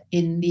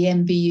in the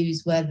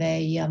MBUs where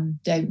they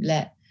don't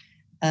let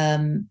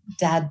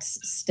dads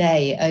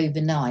stay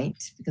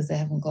overnight because they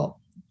haven't got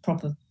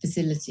proper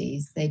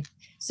facilities.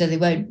 So they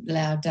won't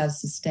allow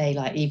dads to stay,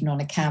 like even on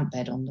a camp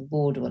bed on the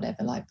ward or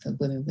whatever, like for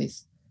women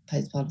with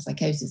postpartum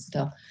psychosis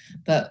stuff.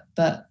 But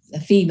a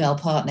female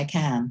partner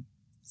can.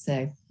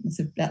 So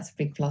that's a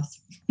big plus.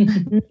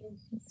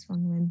 That's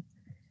one win.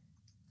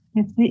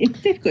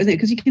 It's difficult, isn't it?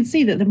 Because you can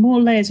see that the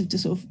more layers of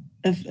just sort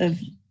of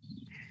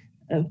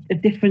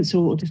difference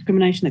or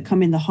discrimination that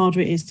come in, the harder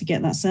it is to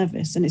get that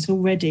service. And it's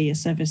already a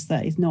service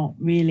that is not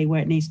really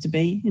where it needs to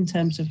be in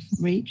terms of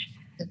reach.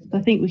 So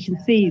I think we can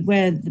see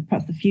where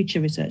perhaps the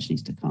future research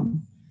needs to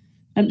come.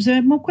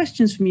 So more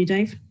questions from you,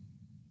 Dave?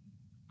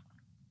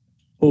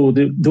 Oh,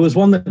 there was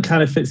one that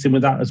kind of fits in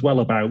with that as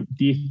well about,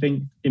 do you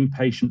think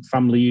inpatient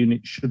family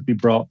units should be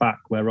brought back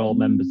where all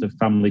members of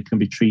family can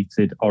be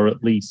treated, or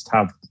at least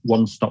have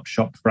one-stop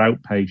shop for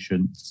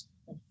outpatients?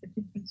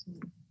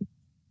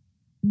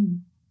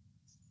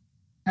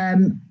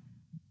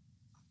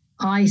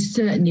 I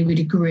certainly would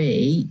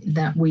agree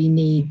that we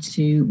need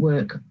to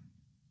work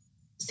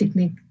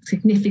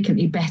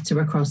significantly better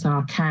across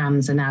our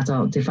CAMS and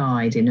adult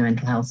divide in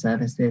mental health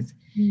services,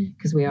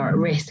 because we are at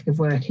risk of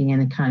working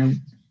in a kind of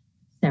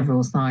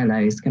several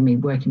silos. I mean,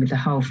 working with the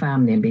whole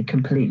family and be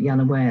completely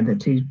unaware that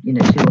two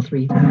or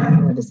three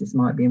services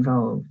might be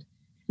involved.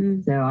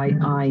 So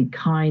I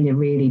kind of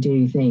really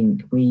do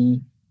think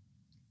we,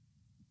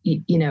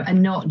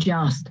 and not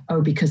just,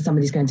 because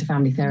somebody's going to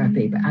family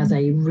therapy, but as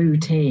a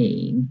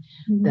routine,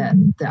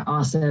 that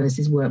our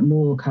services work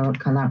more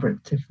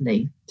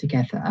collaboratively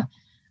together,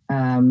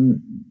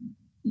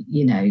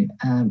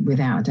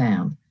 without a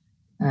doubt.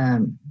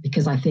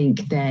 Because I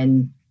think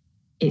then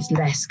it's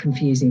less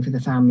confusing for the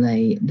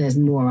family. There's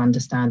more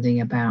understanding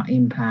about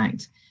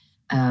impact.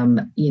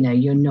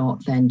 You're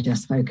not then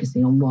just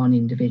focusing on one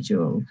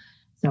individual.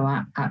 So,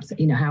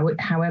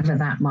 however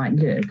that might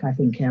look, I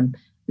think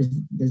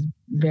there's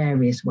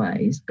various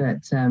ways.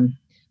 But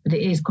it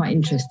is quite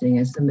interesting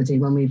as somebody,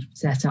 when we've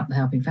set up the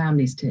Helping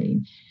Families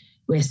team,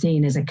 we're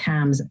seen as a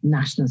CAMS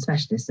national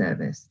specialist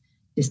service,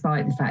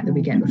 despite the fact that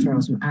we get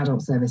referrals from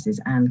adult services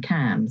and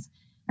CAMS.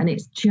 And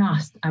it's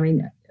just,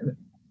 to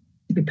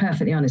be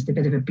perfectly honest, a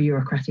bit of a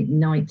bureaucratic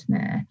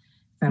nightmare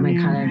from a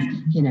kind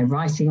of,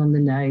 writing on the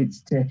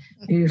notes to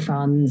who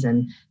funds,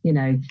 and,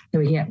 so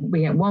we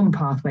get one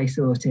pathway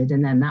sorted,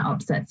 and then that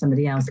upsets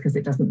somebody else because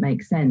it doesn't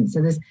make sense.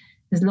 So there's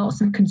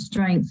lots of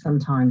constraints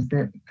sometimes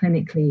that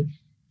clinically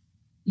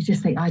you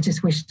just think, I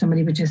just wish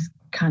somebody would just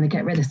kind of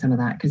get rid of some of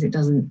that, because it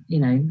doesn't,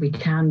 we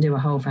can do a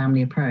whole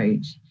family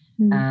approach.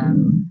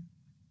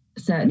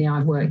 Certainly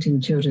I've worked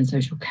in children's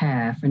social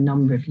care for a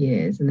number of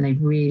years, and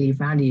they've really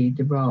valued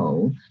the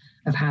role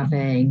of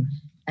having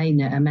a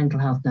mental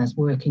health nurse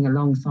working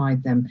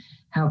alongside them,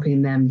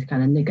 helping them to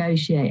kind of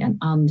negotiate and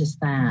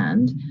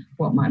understand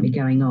what might be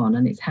going on.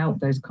 And it's helped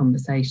those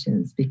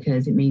conversations,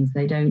 because it means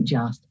they don't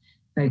just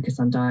focus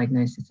on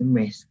diagnosis and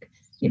risk.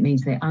 It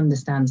means they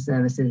understand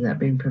services that are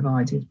being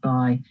provided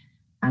by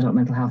adult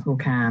mental health or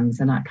CAMS.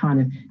 And that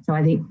kind of, so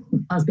I think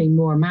us being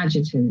more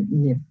imaginative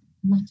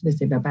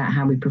about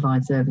how we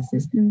provide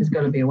services, there's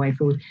got to be a way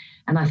forward.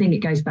 And I think it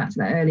goes back to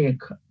that earlier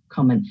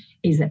comment,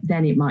 is that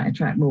then it might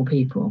attract more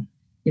people.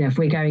 If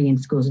we're going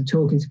into schools and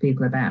talking to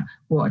people about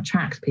what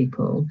attracts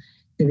people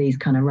to these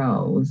kind of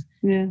roles,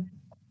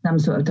 some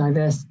sort of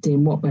diversity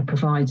in what we're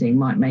providing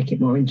might make it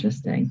more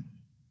interesting.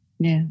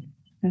 Yeah,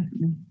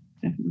 definitely.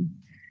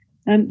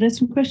 There's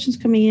some questions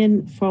coming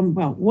in from,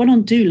 one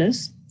on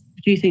doulas.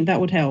 Do you think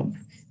that would help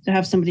to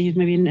have somebody who's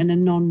maybe in a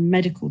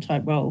non-medical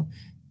type role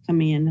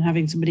coming in, and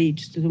having somebody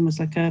just as almost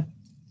like a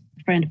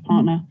friend,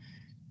 partner,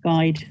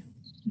 guide?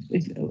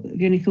 Have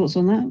you any thoughts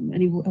on that?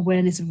 Any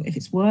awareness of if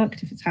it's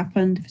worked, if it's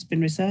happened, if it's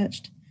been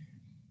researched?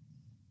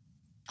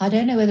 I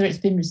don't know whether it's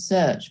been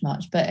researched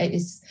much, but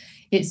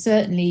it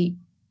certainly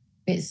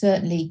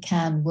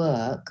can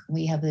work.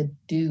 We have a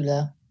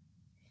doula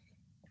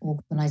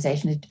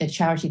organisation, a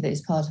charity that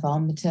is part of our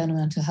Maternal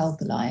Mental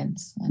Health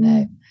Alliance. I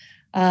know,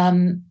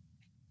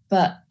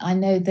 but I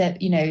know that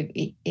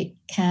it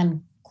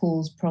can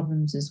cause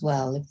problems as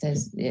well if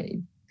there's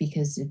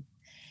because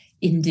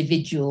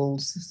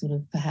individuals sort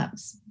of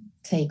perhaps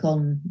take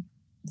on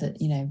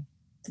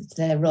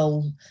their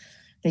role.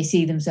 They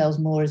see themselves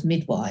more as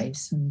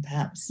midwives, and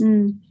perhaps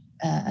and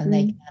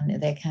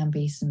there can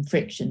be some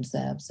frictions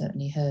there. I've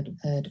certainly heard of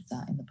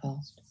that in the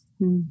past.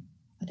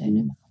 I don't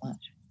know how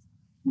much.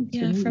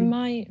 Yeah, from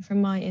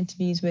my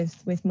interviews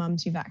with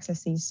mums who've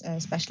accessed these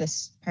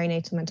specialist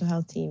perinatal mental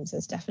health teams,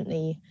 there's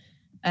definitely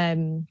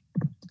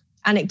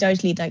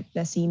anecdotally, like,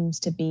 there seems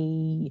to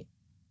be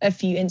a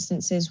few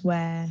instances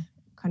where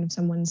kind of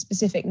someone's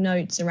specific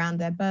notes around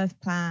their birth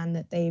plan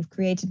that they've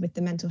created with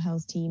the mental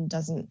health team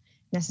doesn't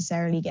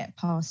necessarily get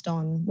passed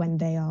on when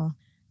they are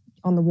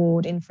on the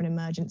ward in for an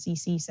emergency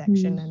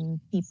C-section, and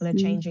people are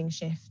changing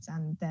shifts,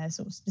 and their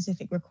sort of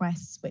specific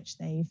requests which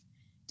they've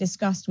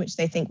discussed, which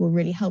they think will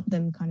really help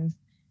them kind of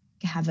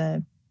have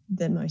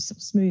the most sort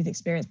of smooth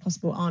experience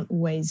possible, aren't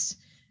always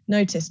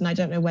noticed. And I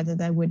don't know whether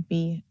there would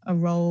be a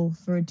role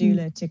for a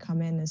doula to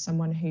come in as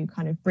someone who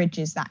kind of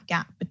bridges that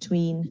gap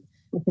between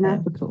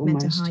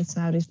mental health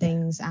side of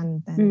things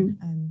and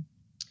then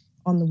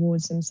on the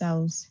wards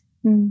themselves.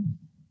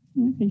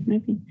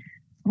 Maybe.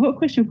 I've got a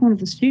question from one of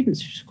the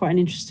students, which is quite an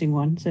interesting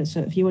one. So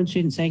if you want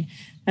students saying,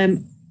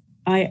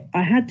 I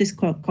had this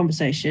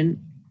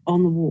conversation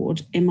on the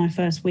ward in my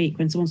first week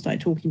when someone started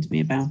talking to me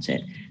about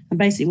it. And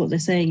basically what they're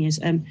saying is,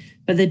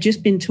 but they've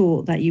just been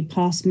taught that you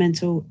pass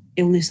mental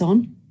illness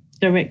on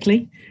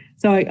directly.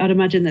 So I'd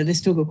imagine that they've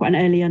still got quite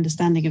an early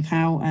understanding of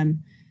how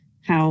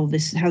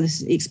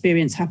this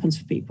experience happens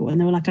for people. And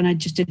they were like, and I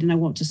just didn't know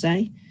what to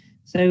say.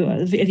 So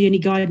have you any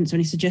guidance or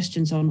any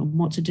suggestions on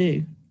what to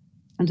do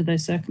under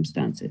those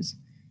circumstances?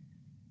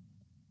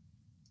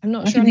 I'm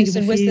not sure I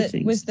understood.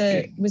 Was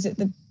it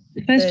the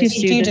first year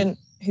student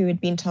who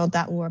had been told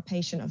that, or a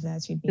patient of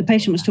theirs who'd been the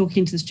patient was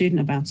talking to the student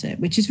about it,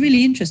 which is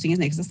really interesting,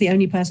 isn't it? Because that's the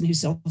only person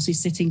who's obviously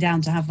sitting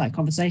down to have that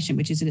conversation,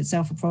 which is in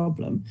itself a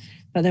problem.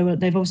 But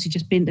they've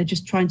obviously they're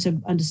just trying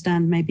to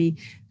understand maybe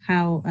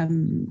how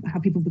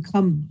people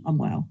become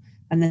unwell.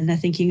 And then they're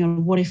thinking, oh,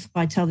 what if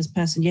I tell this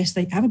person, yes,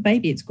 they have a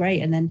baby, it's great,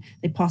 and then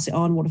they pass it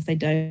on. What if they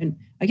don't?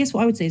 I guess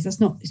what I would say is it's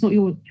not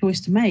your choice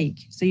to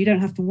make. So you don't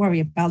have to worry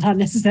about that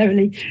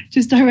necessarily.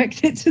 Just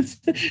direct it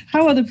to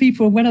how other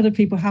people, when other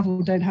people have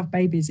or don't have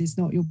babies, is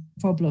not your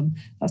problem.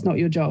 That's not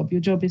your job.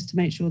 Your job is to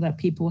make sure that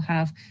people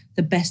have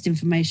the best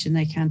information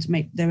they can to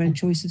make their own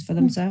choices for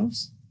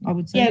themselves, I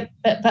would say. Yeah,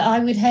 but I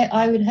would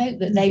hope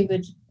that they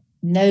would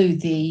know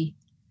they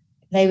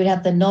would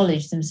have the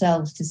knowledge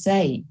themselves to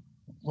say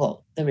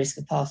what the risk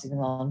of passing them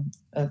on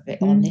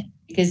it,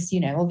 because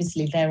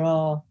obviously there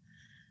are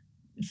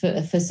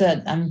for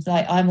certain.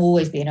 I'm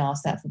always being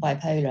asked that for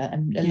bipolar,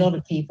 and a lot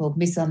of people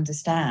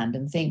misunderstand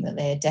and think that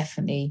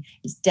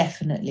it's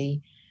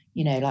definitely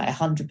like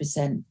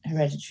 100%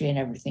 hereditary and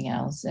everything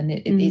else, and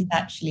it is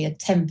actually a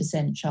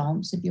 10%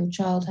 chance of your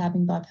child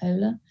having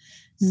bipolar.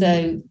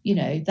 So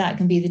that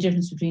can be the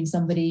difference between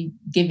somebody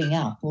giving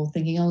up or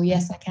thinking, oh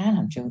yes, I can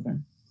have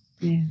children.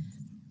 Yeah.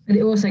 But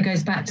it also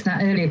goes back to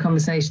that earlier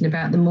conversation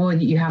about the more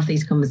that you have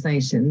these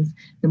conversations,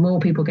 the more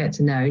people get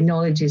to know.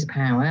 Knowledge is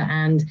power,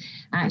 and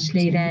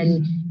actually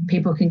then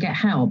people can get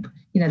help.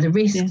 The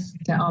risks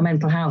to our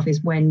mental health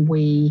is when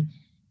we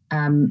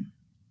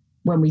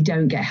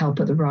don't get help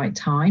at the right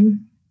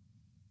time,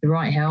 the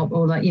right help,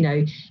 or and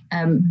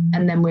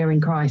then we're in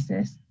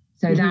crisis.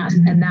 So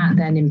that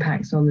then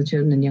impacts on the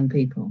children and young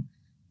people.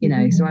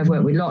 So I've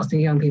worked with lots of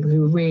young people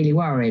who are really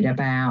worried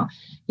about,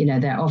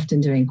 they're often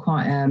doing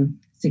quite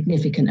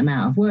significant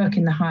amount of work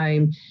in the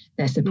home,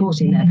 they're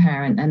supporting their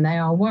parent, and they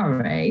are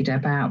worried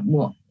about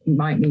what it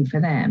might mean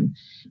for them.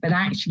 But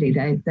actually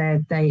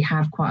they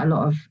have quite a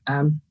lot of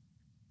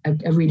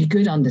a really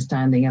good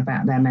understanding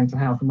about their mental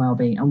health and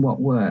well-being and what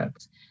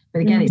works. But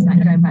again, it's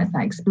that going back to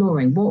that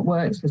exploring what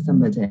works for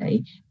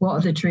somebody, what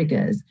are the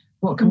triggers,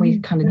 what can we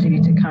kind of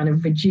do to kind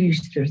of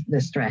reduce the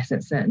stress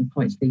at certain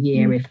points of the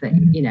year,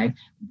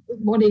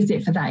 what is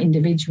it for that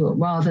individual,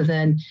 rather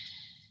than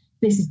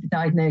this is the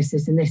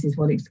diagnosis and this is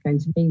what it's going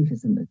to mean for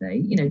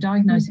somebody.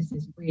 Diagnosis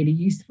is really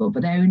useful,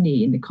 but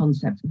only in the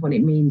concept of what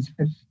it means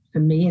for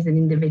me as an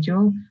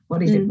individual.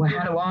 What is it? Well,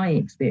 how do I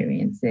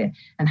experience it?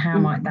 And how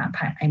might that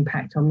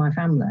impact on my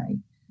family?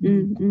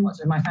 What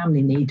does my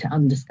family need to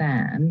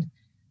understand?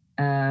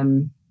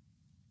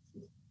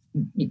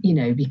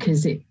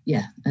 Because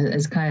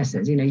as Claire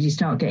says, you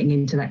start getting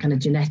into that kind of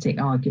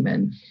genetic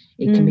argument.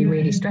 It can be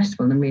really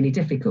stressful and really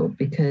difficult,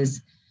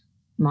 because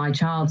my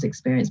child's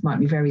experience might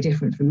be very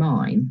different from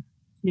mine.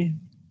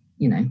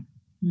 Definitely.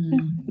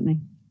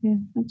 Yeah,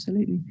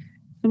 absolutely.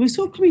 So we're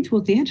sort of coming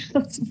towards the end.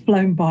 That's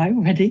flown by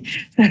already.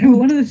 So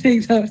one of the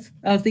things I was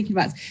thinking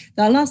about,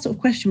 our last sort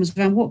of question was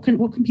around what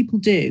can people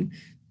do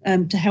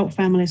to help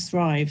families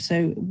thrive.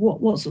 So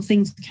what sort of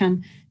things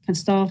can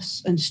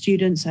staffs and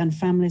students and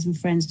families and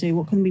friends do?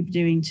 What can we be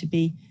doing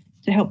to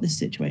help this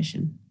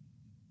situation?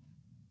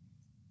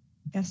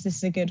 I guess this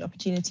is a good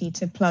opportunity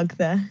to plug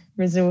the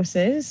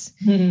resources,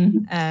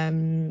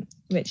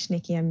 which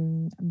Nikki,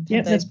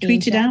 they've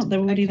tweeted out. They're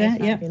already there.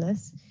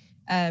 Fabulous.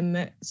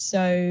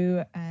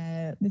 So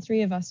the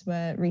three of us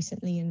were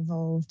recently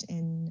involved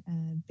in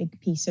a big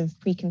piece of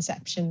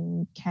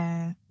preconception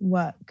care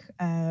work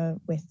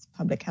with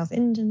Public Health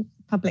England,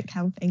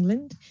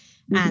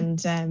 and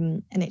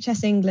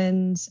NHS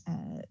England,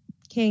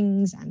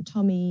 King's and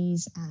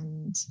Tommy's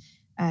and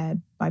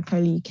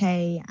Bipolar UK,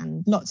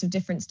 and lots of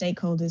different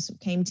stakeholders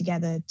came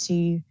together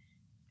to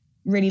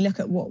really look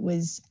at what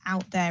was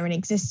out there and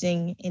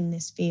existing in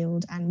this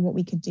field, and what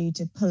we could do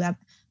to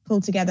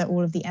pull together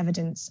all of the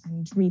evidence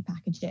and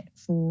repackage it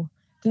for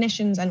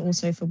clinicians and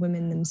also for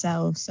women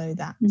themselves, so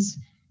that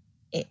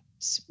it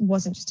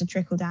wasn't just a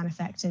trickle down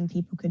effect and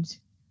people could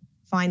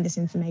find this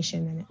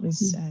information and it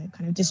was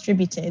kind of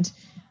distributed.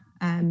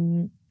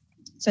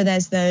 So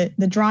there's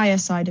the drier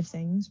side of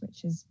things,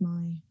 which is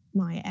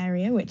my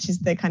area, which is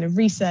the kind of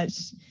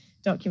research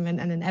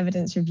document and an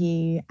evidence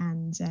review.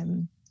 And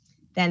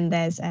then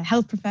there's a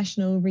health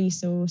professional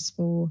resource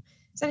for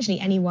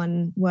essentially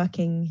anyone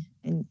working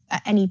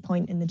at any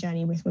point in the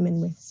journey with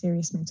women with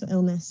serious mental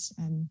illness.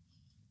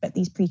 But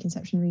these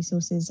preconception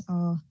resources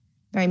are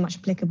very much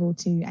applicable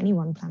to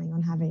anyone planning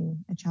on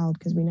having a child,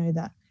 because we know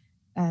that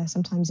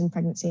sometimes in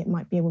pregnancy it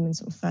might be a woman's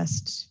sort of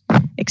first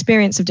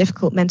experience of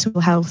difficult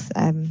mental health,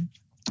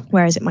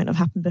 whereas it might not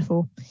have happened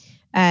before.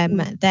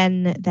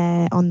 Then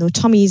they're on the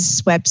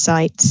Tommy's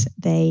website.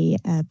 They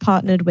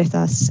partnered with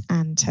us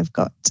and have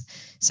got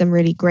some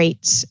really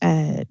great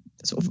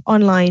sort of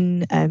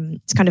online,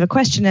 it's kind of a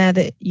questionnaire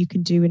that you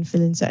can do and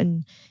fill in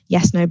certain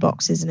yes/no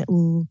boxes, and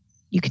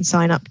you can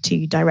sign up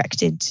to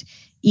directed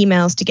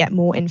emails to get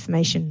more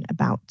information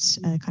about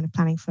kind of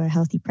planning for a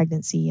healthy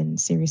pregnancy and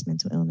serious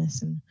mental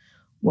illness and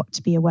what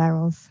to be aware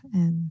of.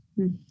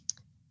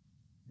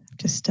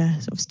 just sort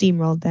of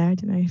steamrolled there. I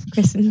don't know if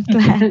Chris and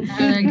Claire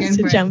wants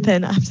to jump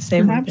in. I have to say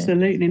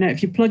absolutely. No,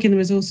 if you plug in the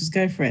resources,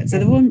 go for it. So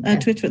they're on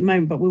Twitter at the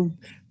moment, but we'll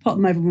pop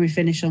them over when we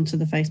finish onto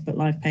the Facebook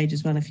Live page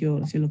as well if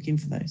you're looking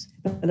for those.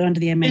 But they're under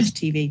the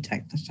MHTV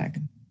tag.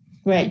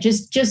 Great.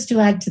 Just to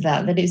add to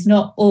that it's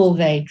not all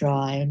very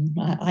dry, and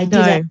I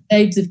did have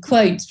loads of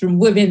quotes from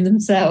women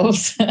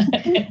themselves.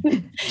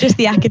 Just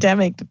the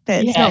academic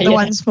bits, not the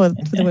ones for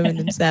the women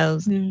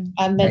themselves.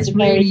 And there's a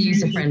very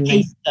user-friendly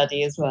case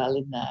study as well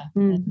in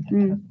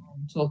there,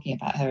 talking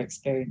about her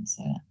experience.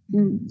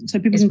 So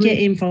people can get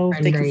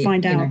involved, they can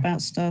find out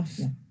about stuff.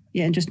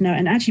 Yeah, and just know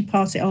and actually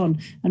pass it on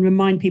and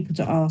remind people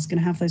to ask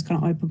and have those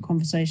kind of open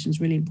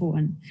conversations. Really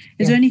important.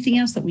 Is there anything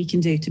else that we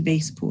can do to be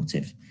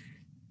supportive?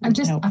 And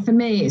just for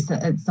me,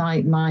 it's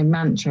like my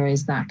mantra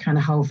is that kind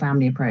of whole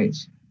family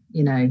approach.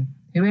 You know,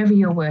 whoever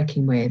you're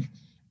working with,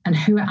 and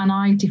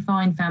I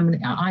define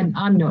family.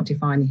 I'm not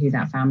defining who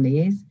that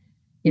family is.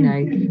 You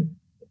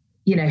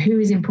know, who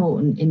is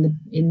important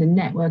in the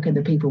network of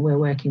the people we're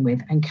working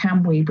with, and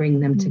can we bring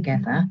them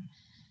together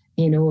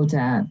in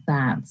order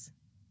that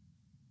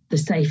the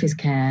safest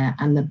care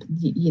and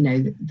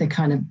the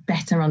kind of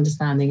better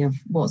understanding of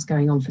what's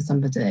going on for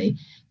somebody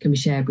can be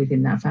shared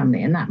within that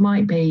family. And that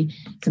might be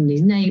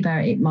somebody's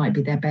neighbour, it might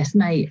be their best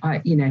mate.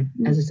 As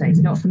I say, it's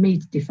not for me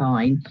to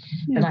define,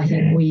 but I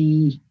think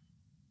we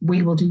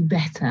will do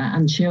better,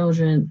 and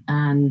children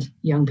and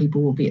young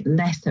people will be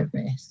less at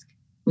risk.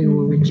 We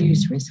will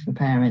reduce risk for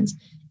parents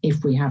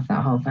if we have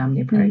that whole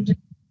family approach.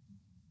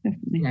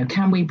 Definitely. You know,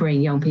 can we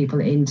bring young people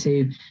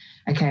into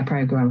a care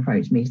programme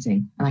approach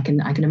meeting? And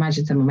I can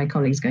imagine some of my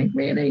colleagues going,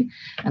 really?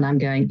 And I'm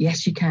going,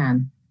 yes, you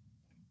can.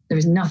 There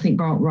is nothing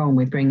wrong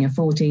with bringing a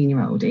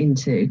 14-year-old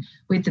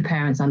with the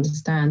parents'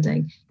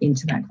 understanding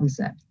into that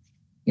concept,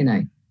 you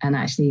know, and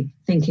actually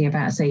thinking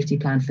about a safety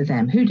plan for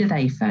them. Who do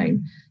they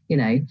phone? You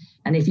know,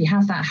 and if you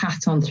have that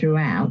hat on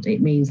throughout,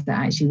 it means that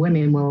actually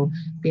women will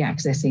be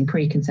accessing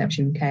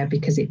preconception care,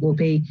 because it will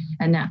be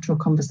a natural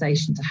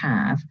conversation to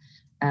have,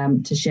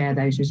 to share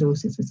those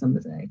resources with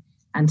somebody.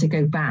 And to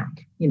go back,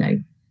 you know,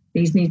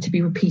 these need to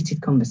be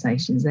repeated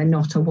conversations. They're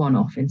not a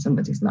one-off in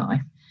somebody's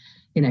life.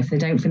 You know, if they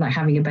don't feel like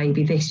having a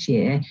baby this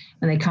year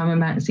and they come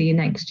back and see you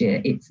next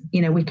year, it's,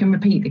 you know, we can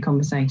repeat the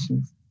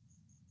conversations.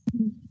 I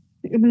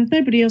mean, there's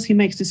nobody else who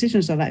makes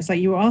decisions like that. It's like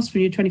you were asked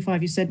when you're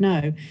 25, you said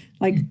no.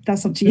 Like,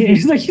 that's up to you.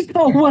 It's like, it's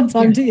not a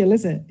one-time deal,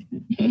 is it?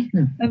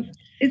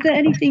 Is there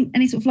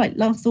any sort of like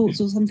last thoughts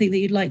or something that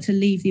you'd like to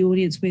leave the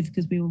audience with?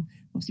 Because we will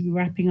obviously be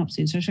wrapping up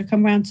soon. So shall I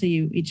come round to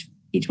you, each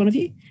one of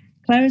you?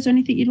 Claire, is there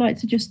anything you'd like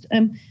to just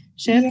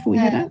share before we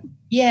head out?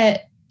 Yeah,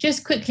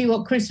 just quickly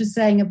what Chris was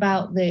saying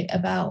about the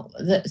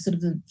sort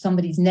of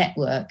somebody's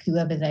network,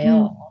 whoever they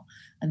are,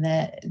 and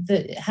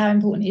how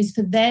important it is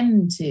for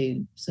them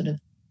to sort of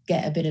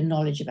get a bit of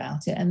knowledge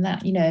about it, and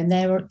that, you know, and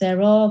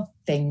there are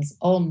things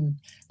on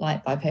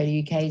like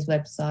Bipolar UK's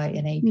website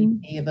and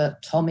APP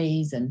about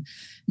Tommy's and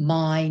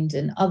Mind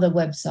and other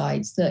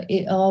websites that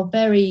are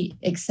very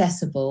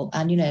accessible,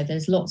 and you know,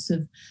 there's lots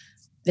of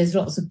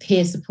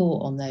peer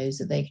support on those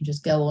that they can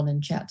just go on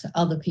and chat to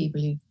other people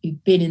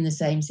who've been in the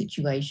same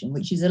situation,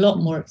 which is a lot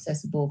more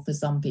accessible for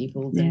some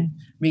people than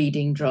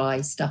reading dry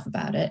stuff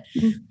about it.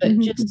 But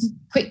just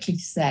quickly to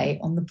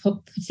say,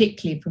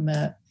 particularly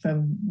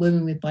from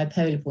women with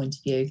bipolar point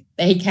of view,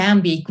 they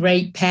can be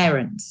great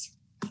parents.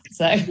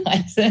 So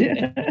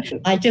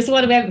I just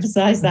want to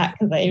emphasise that,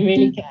 because they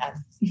really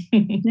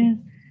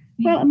can.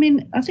 Well, I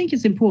mean, I think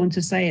it's important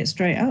to say it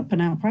straight up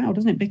and out proud,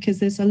 isn't it? Because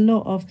there's a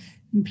lot of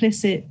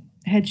implicit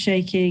head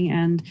shaking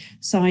and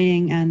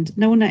sighing, and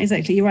no one knows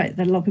exactly. You're right,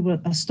 that a lot of people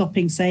are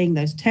stopping saying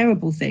those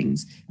terrible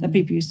things that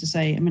people used to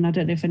say. I mean, I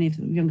don't know if any of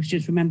the younger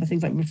students remember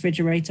things like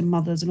refrigerator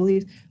mothers and all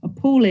these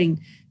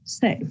appalling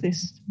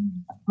sexist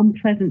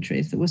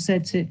unpleasantries that were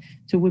said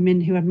to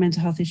women who had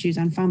mental health issues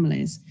and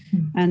families.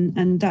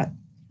 And that,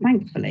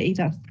 thankfully,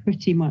 that's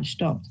pretty much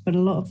stopped. But a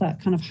lot of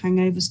that kind of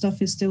hangover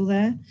stuff is still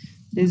there.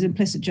 There's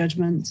implicit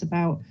judgments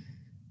about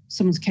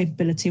someone's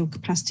capability or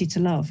capacity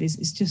to love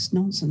is just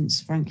nonsense,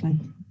 frankly.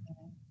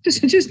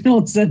 Just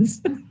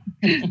nonsense.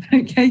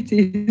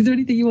 Katie, is there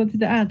anything you wanted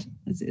to add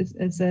as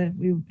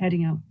we were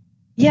heading out?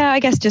 Yeah,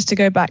 I guess just to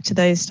go back to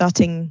those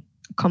starting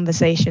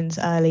conversations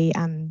early,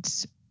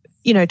 and,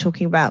 you know,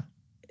 talking about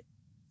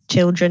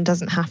children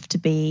doesn't have to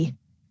be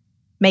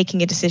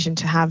making a decision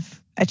to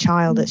have a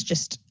child. It's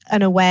just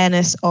an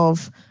awareness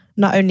of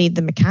not only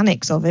the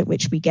mechanics of it,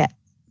 which we get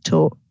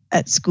taught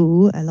at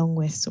school, along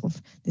with sort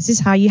of, this is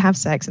how you have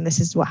sex and this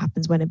is what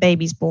happens when a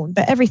baby's born,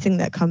 but everything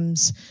that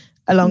comes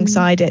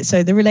alongside it.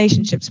 So the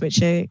relationships,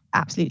 which are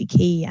absolutely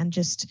key, and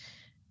just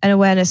an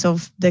awareness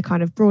of the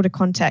kind of broader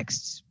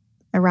context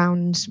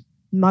around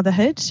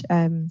motherhood,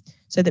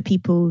 so that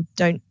people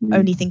don't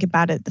only think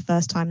about it the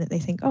first time that they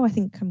think, oh, I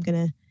think I'm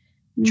going to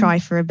try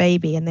for a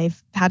baby, and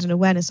they've had an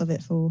awareness of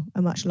it for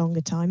a much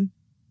longer time.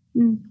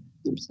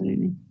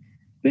 Absolutely.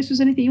 Chris, was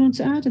anything you want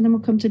to add? And then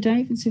we'll come to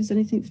Dave and see if there's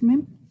anything from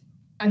him.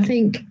 I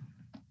think,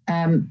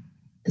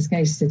 as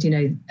Katie said, you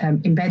know,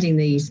 embedding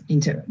these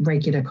into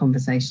regular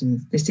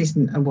conversations. This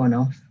isn't a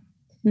one-off.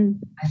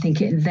 I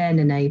think it then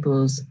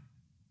enables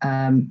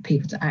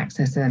people to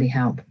access early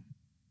help,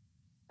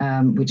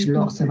 which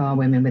lots of our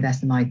women with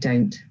SMI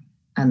don't,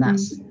 and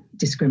that's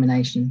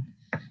discrimination.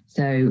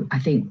 So I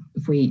think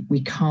if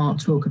we can't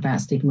talk about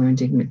stigma and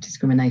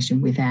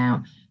discrimination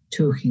without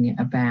talking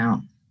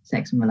about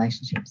sex and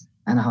relationships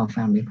and a whole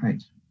family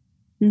approach.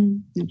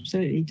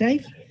 Absolutely.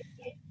 Dave?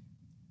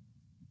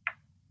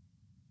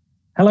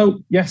 Hello.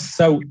 Yes,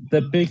 so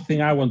the big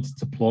thing I wanted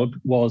to plug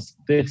was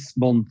this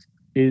month,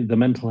 the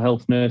Mental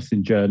Health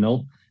Nursing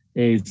Journal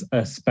is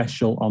a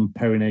special on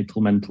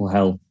perinatal mental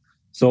health.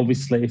 So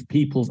obviously, if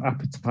people's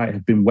appetite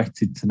have been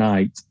whetted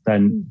tonight,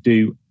 then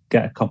do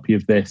get a copy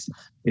of this.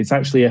 It's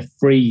actually a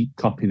free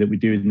copy that we're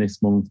doing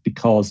this month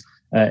because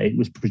it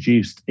was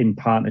produced in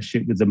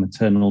partnership with the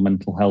Maternal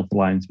Mental Health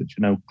Alliance, which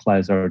I know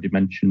Claire's already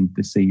mentioned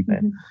this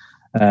evening.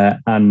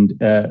 And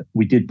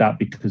we did that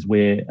because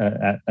we're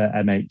at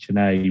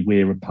MHNA,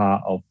 we're a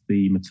part of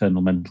the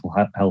Maternal Mental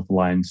Health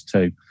Alliance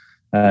too.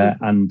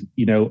 And,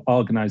 you know,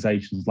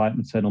 organisations like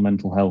Maternal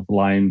Mental Health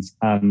Alliance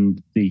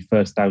and the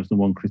First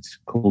 1001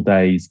 Critical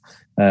Days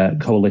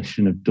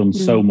Coalition have done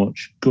so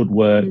much good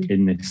work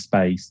in this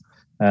space.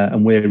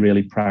 And we're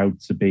really proud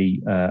to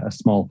be a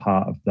small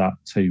part of that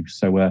too.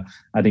 So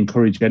I'd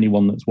encourage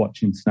anyone that's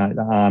watching tonight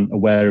that aren't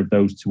aware of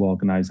those two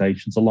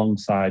organisations,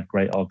 alongside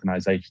great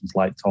organisations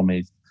like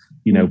Tommy's,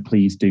 you know,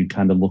 please do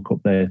kind of look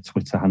up their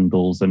Twitter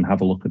handles and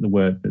have a look at the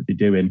work that they're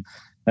doing.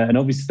 And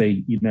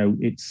obviously, you know,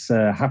 it's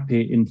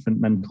Happy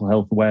Infant Mental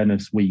Health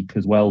Awareness Week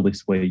as well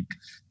this week.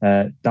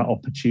 That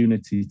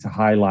opportunity to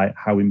highlight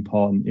how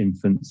important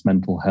infants'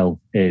 mental health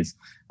is.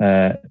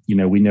 You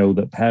know, we know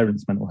that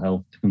parents' mental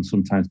health can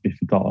sometimes be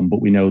forgotten,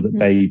 but we know that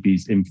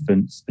babies,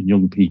 infants and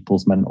young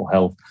people's mental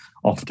health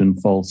often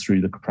falls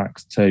through the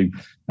cracks too.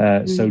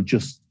 So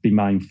just be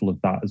mindful of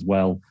that as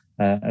well.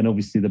 And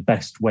obviously the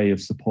best way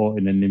of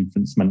supporting an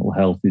infant's mental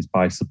health is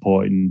by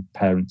supporting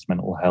parents'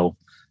 mental health.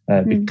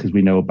 Because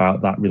we know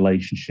about that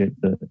relationship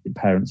that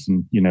parents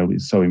and, you know,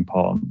 is so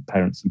important.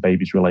 Parents and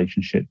babies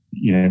relationship,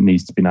 you know,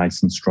 needs to be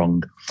nice and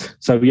strong.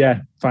 So,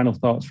 yeah, final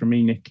thoughts from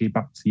me, Nikki,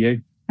 back to you.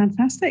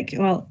 Fantastic.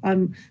 Well,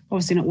 I'm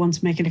obviously not one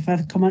to make any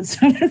further comments,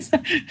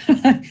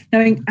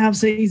 knowing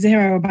absolutely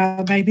zero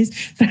about babies.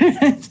 So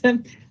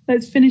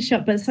let's finish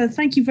up. But so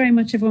thank you very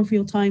much, everyone, for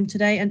your time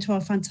today, and to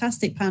our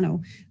fantastic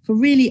panel for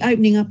really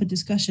opening up a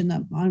discussion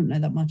that I don't know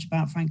that much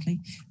about, frankly.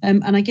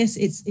 And I guess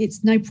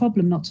it's no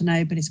problem not to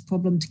know, but it's a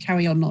problem to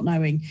carry on not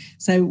knowing.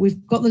 So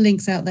we've got the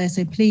links out there.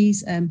 So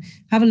please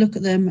have a look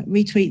at them,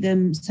 retweet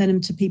them, send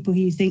them to people who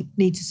you think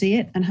need to see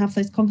it, and have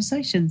those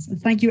conversations.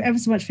 And thank you ever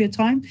so much for your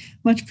time.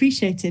 Much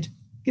appreciated.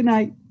 Good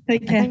night.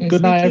 Take care.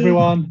 Good night,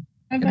 everyone.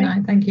 Good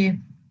night. Thank you.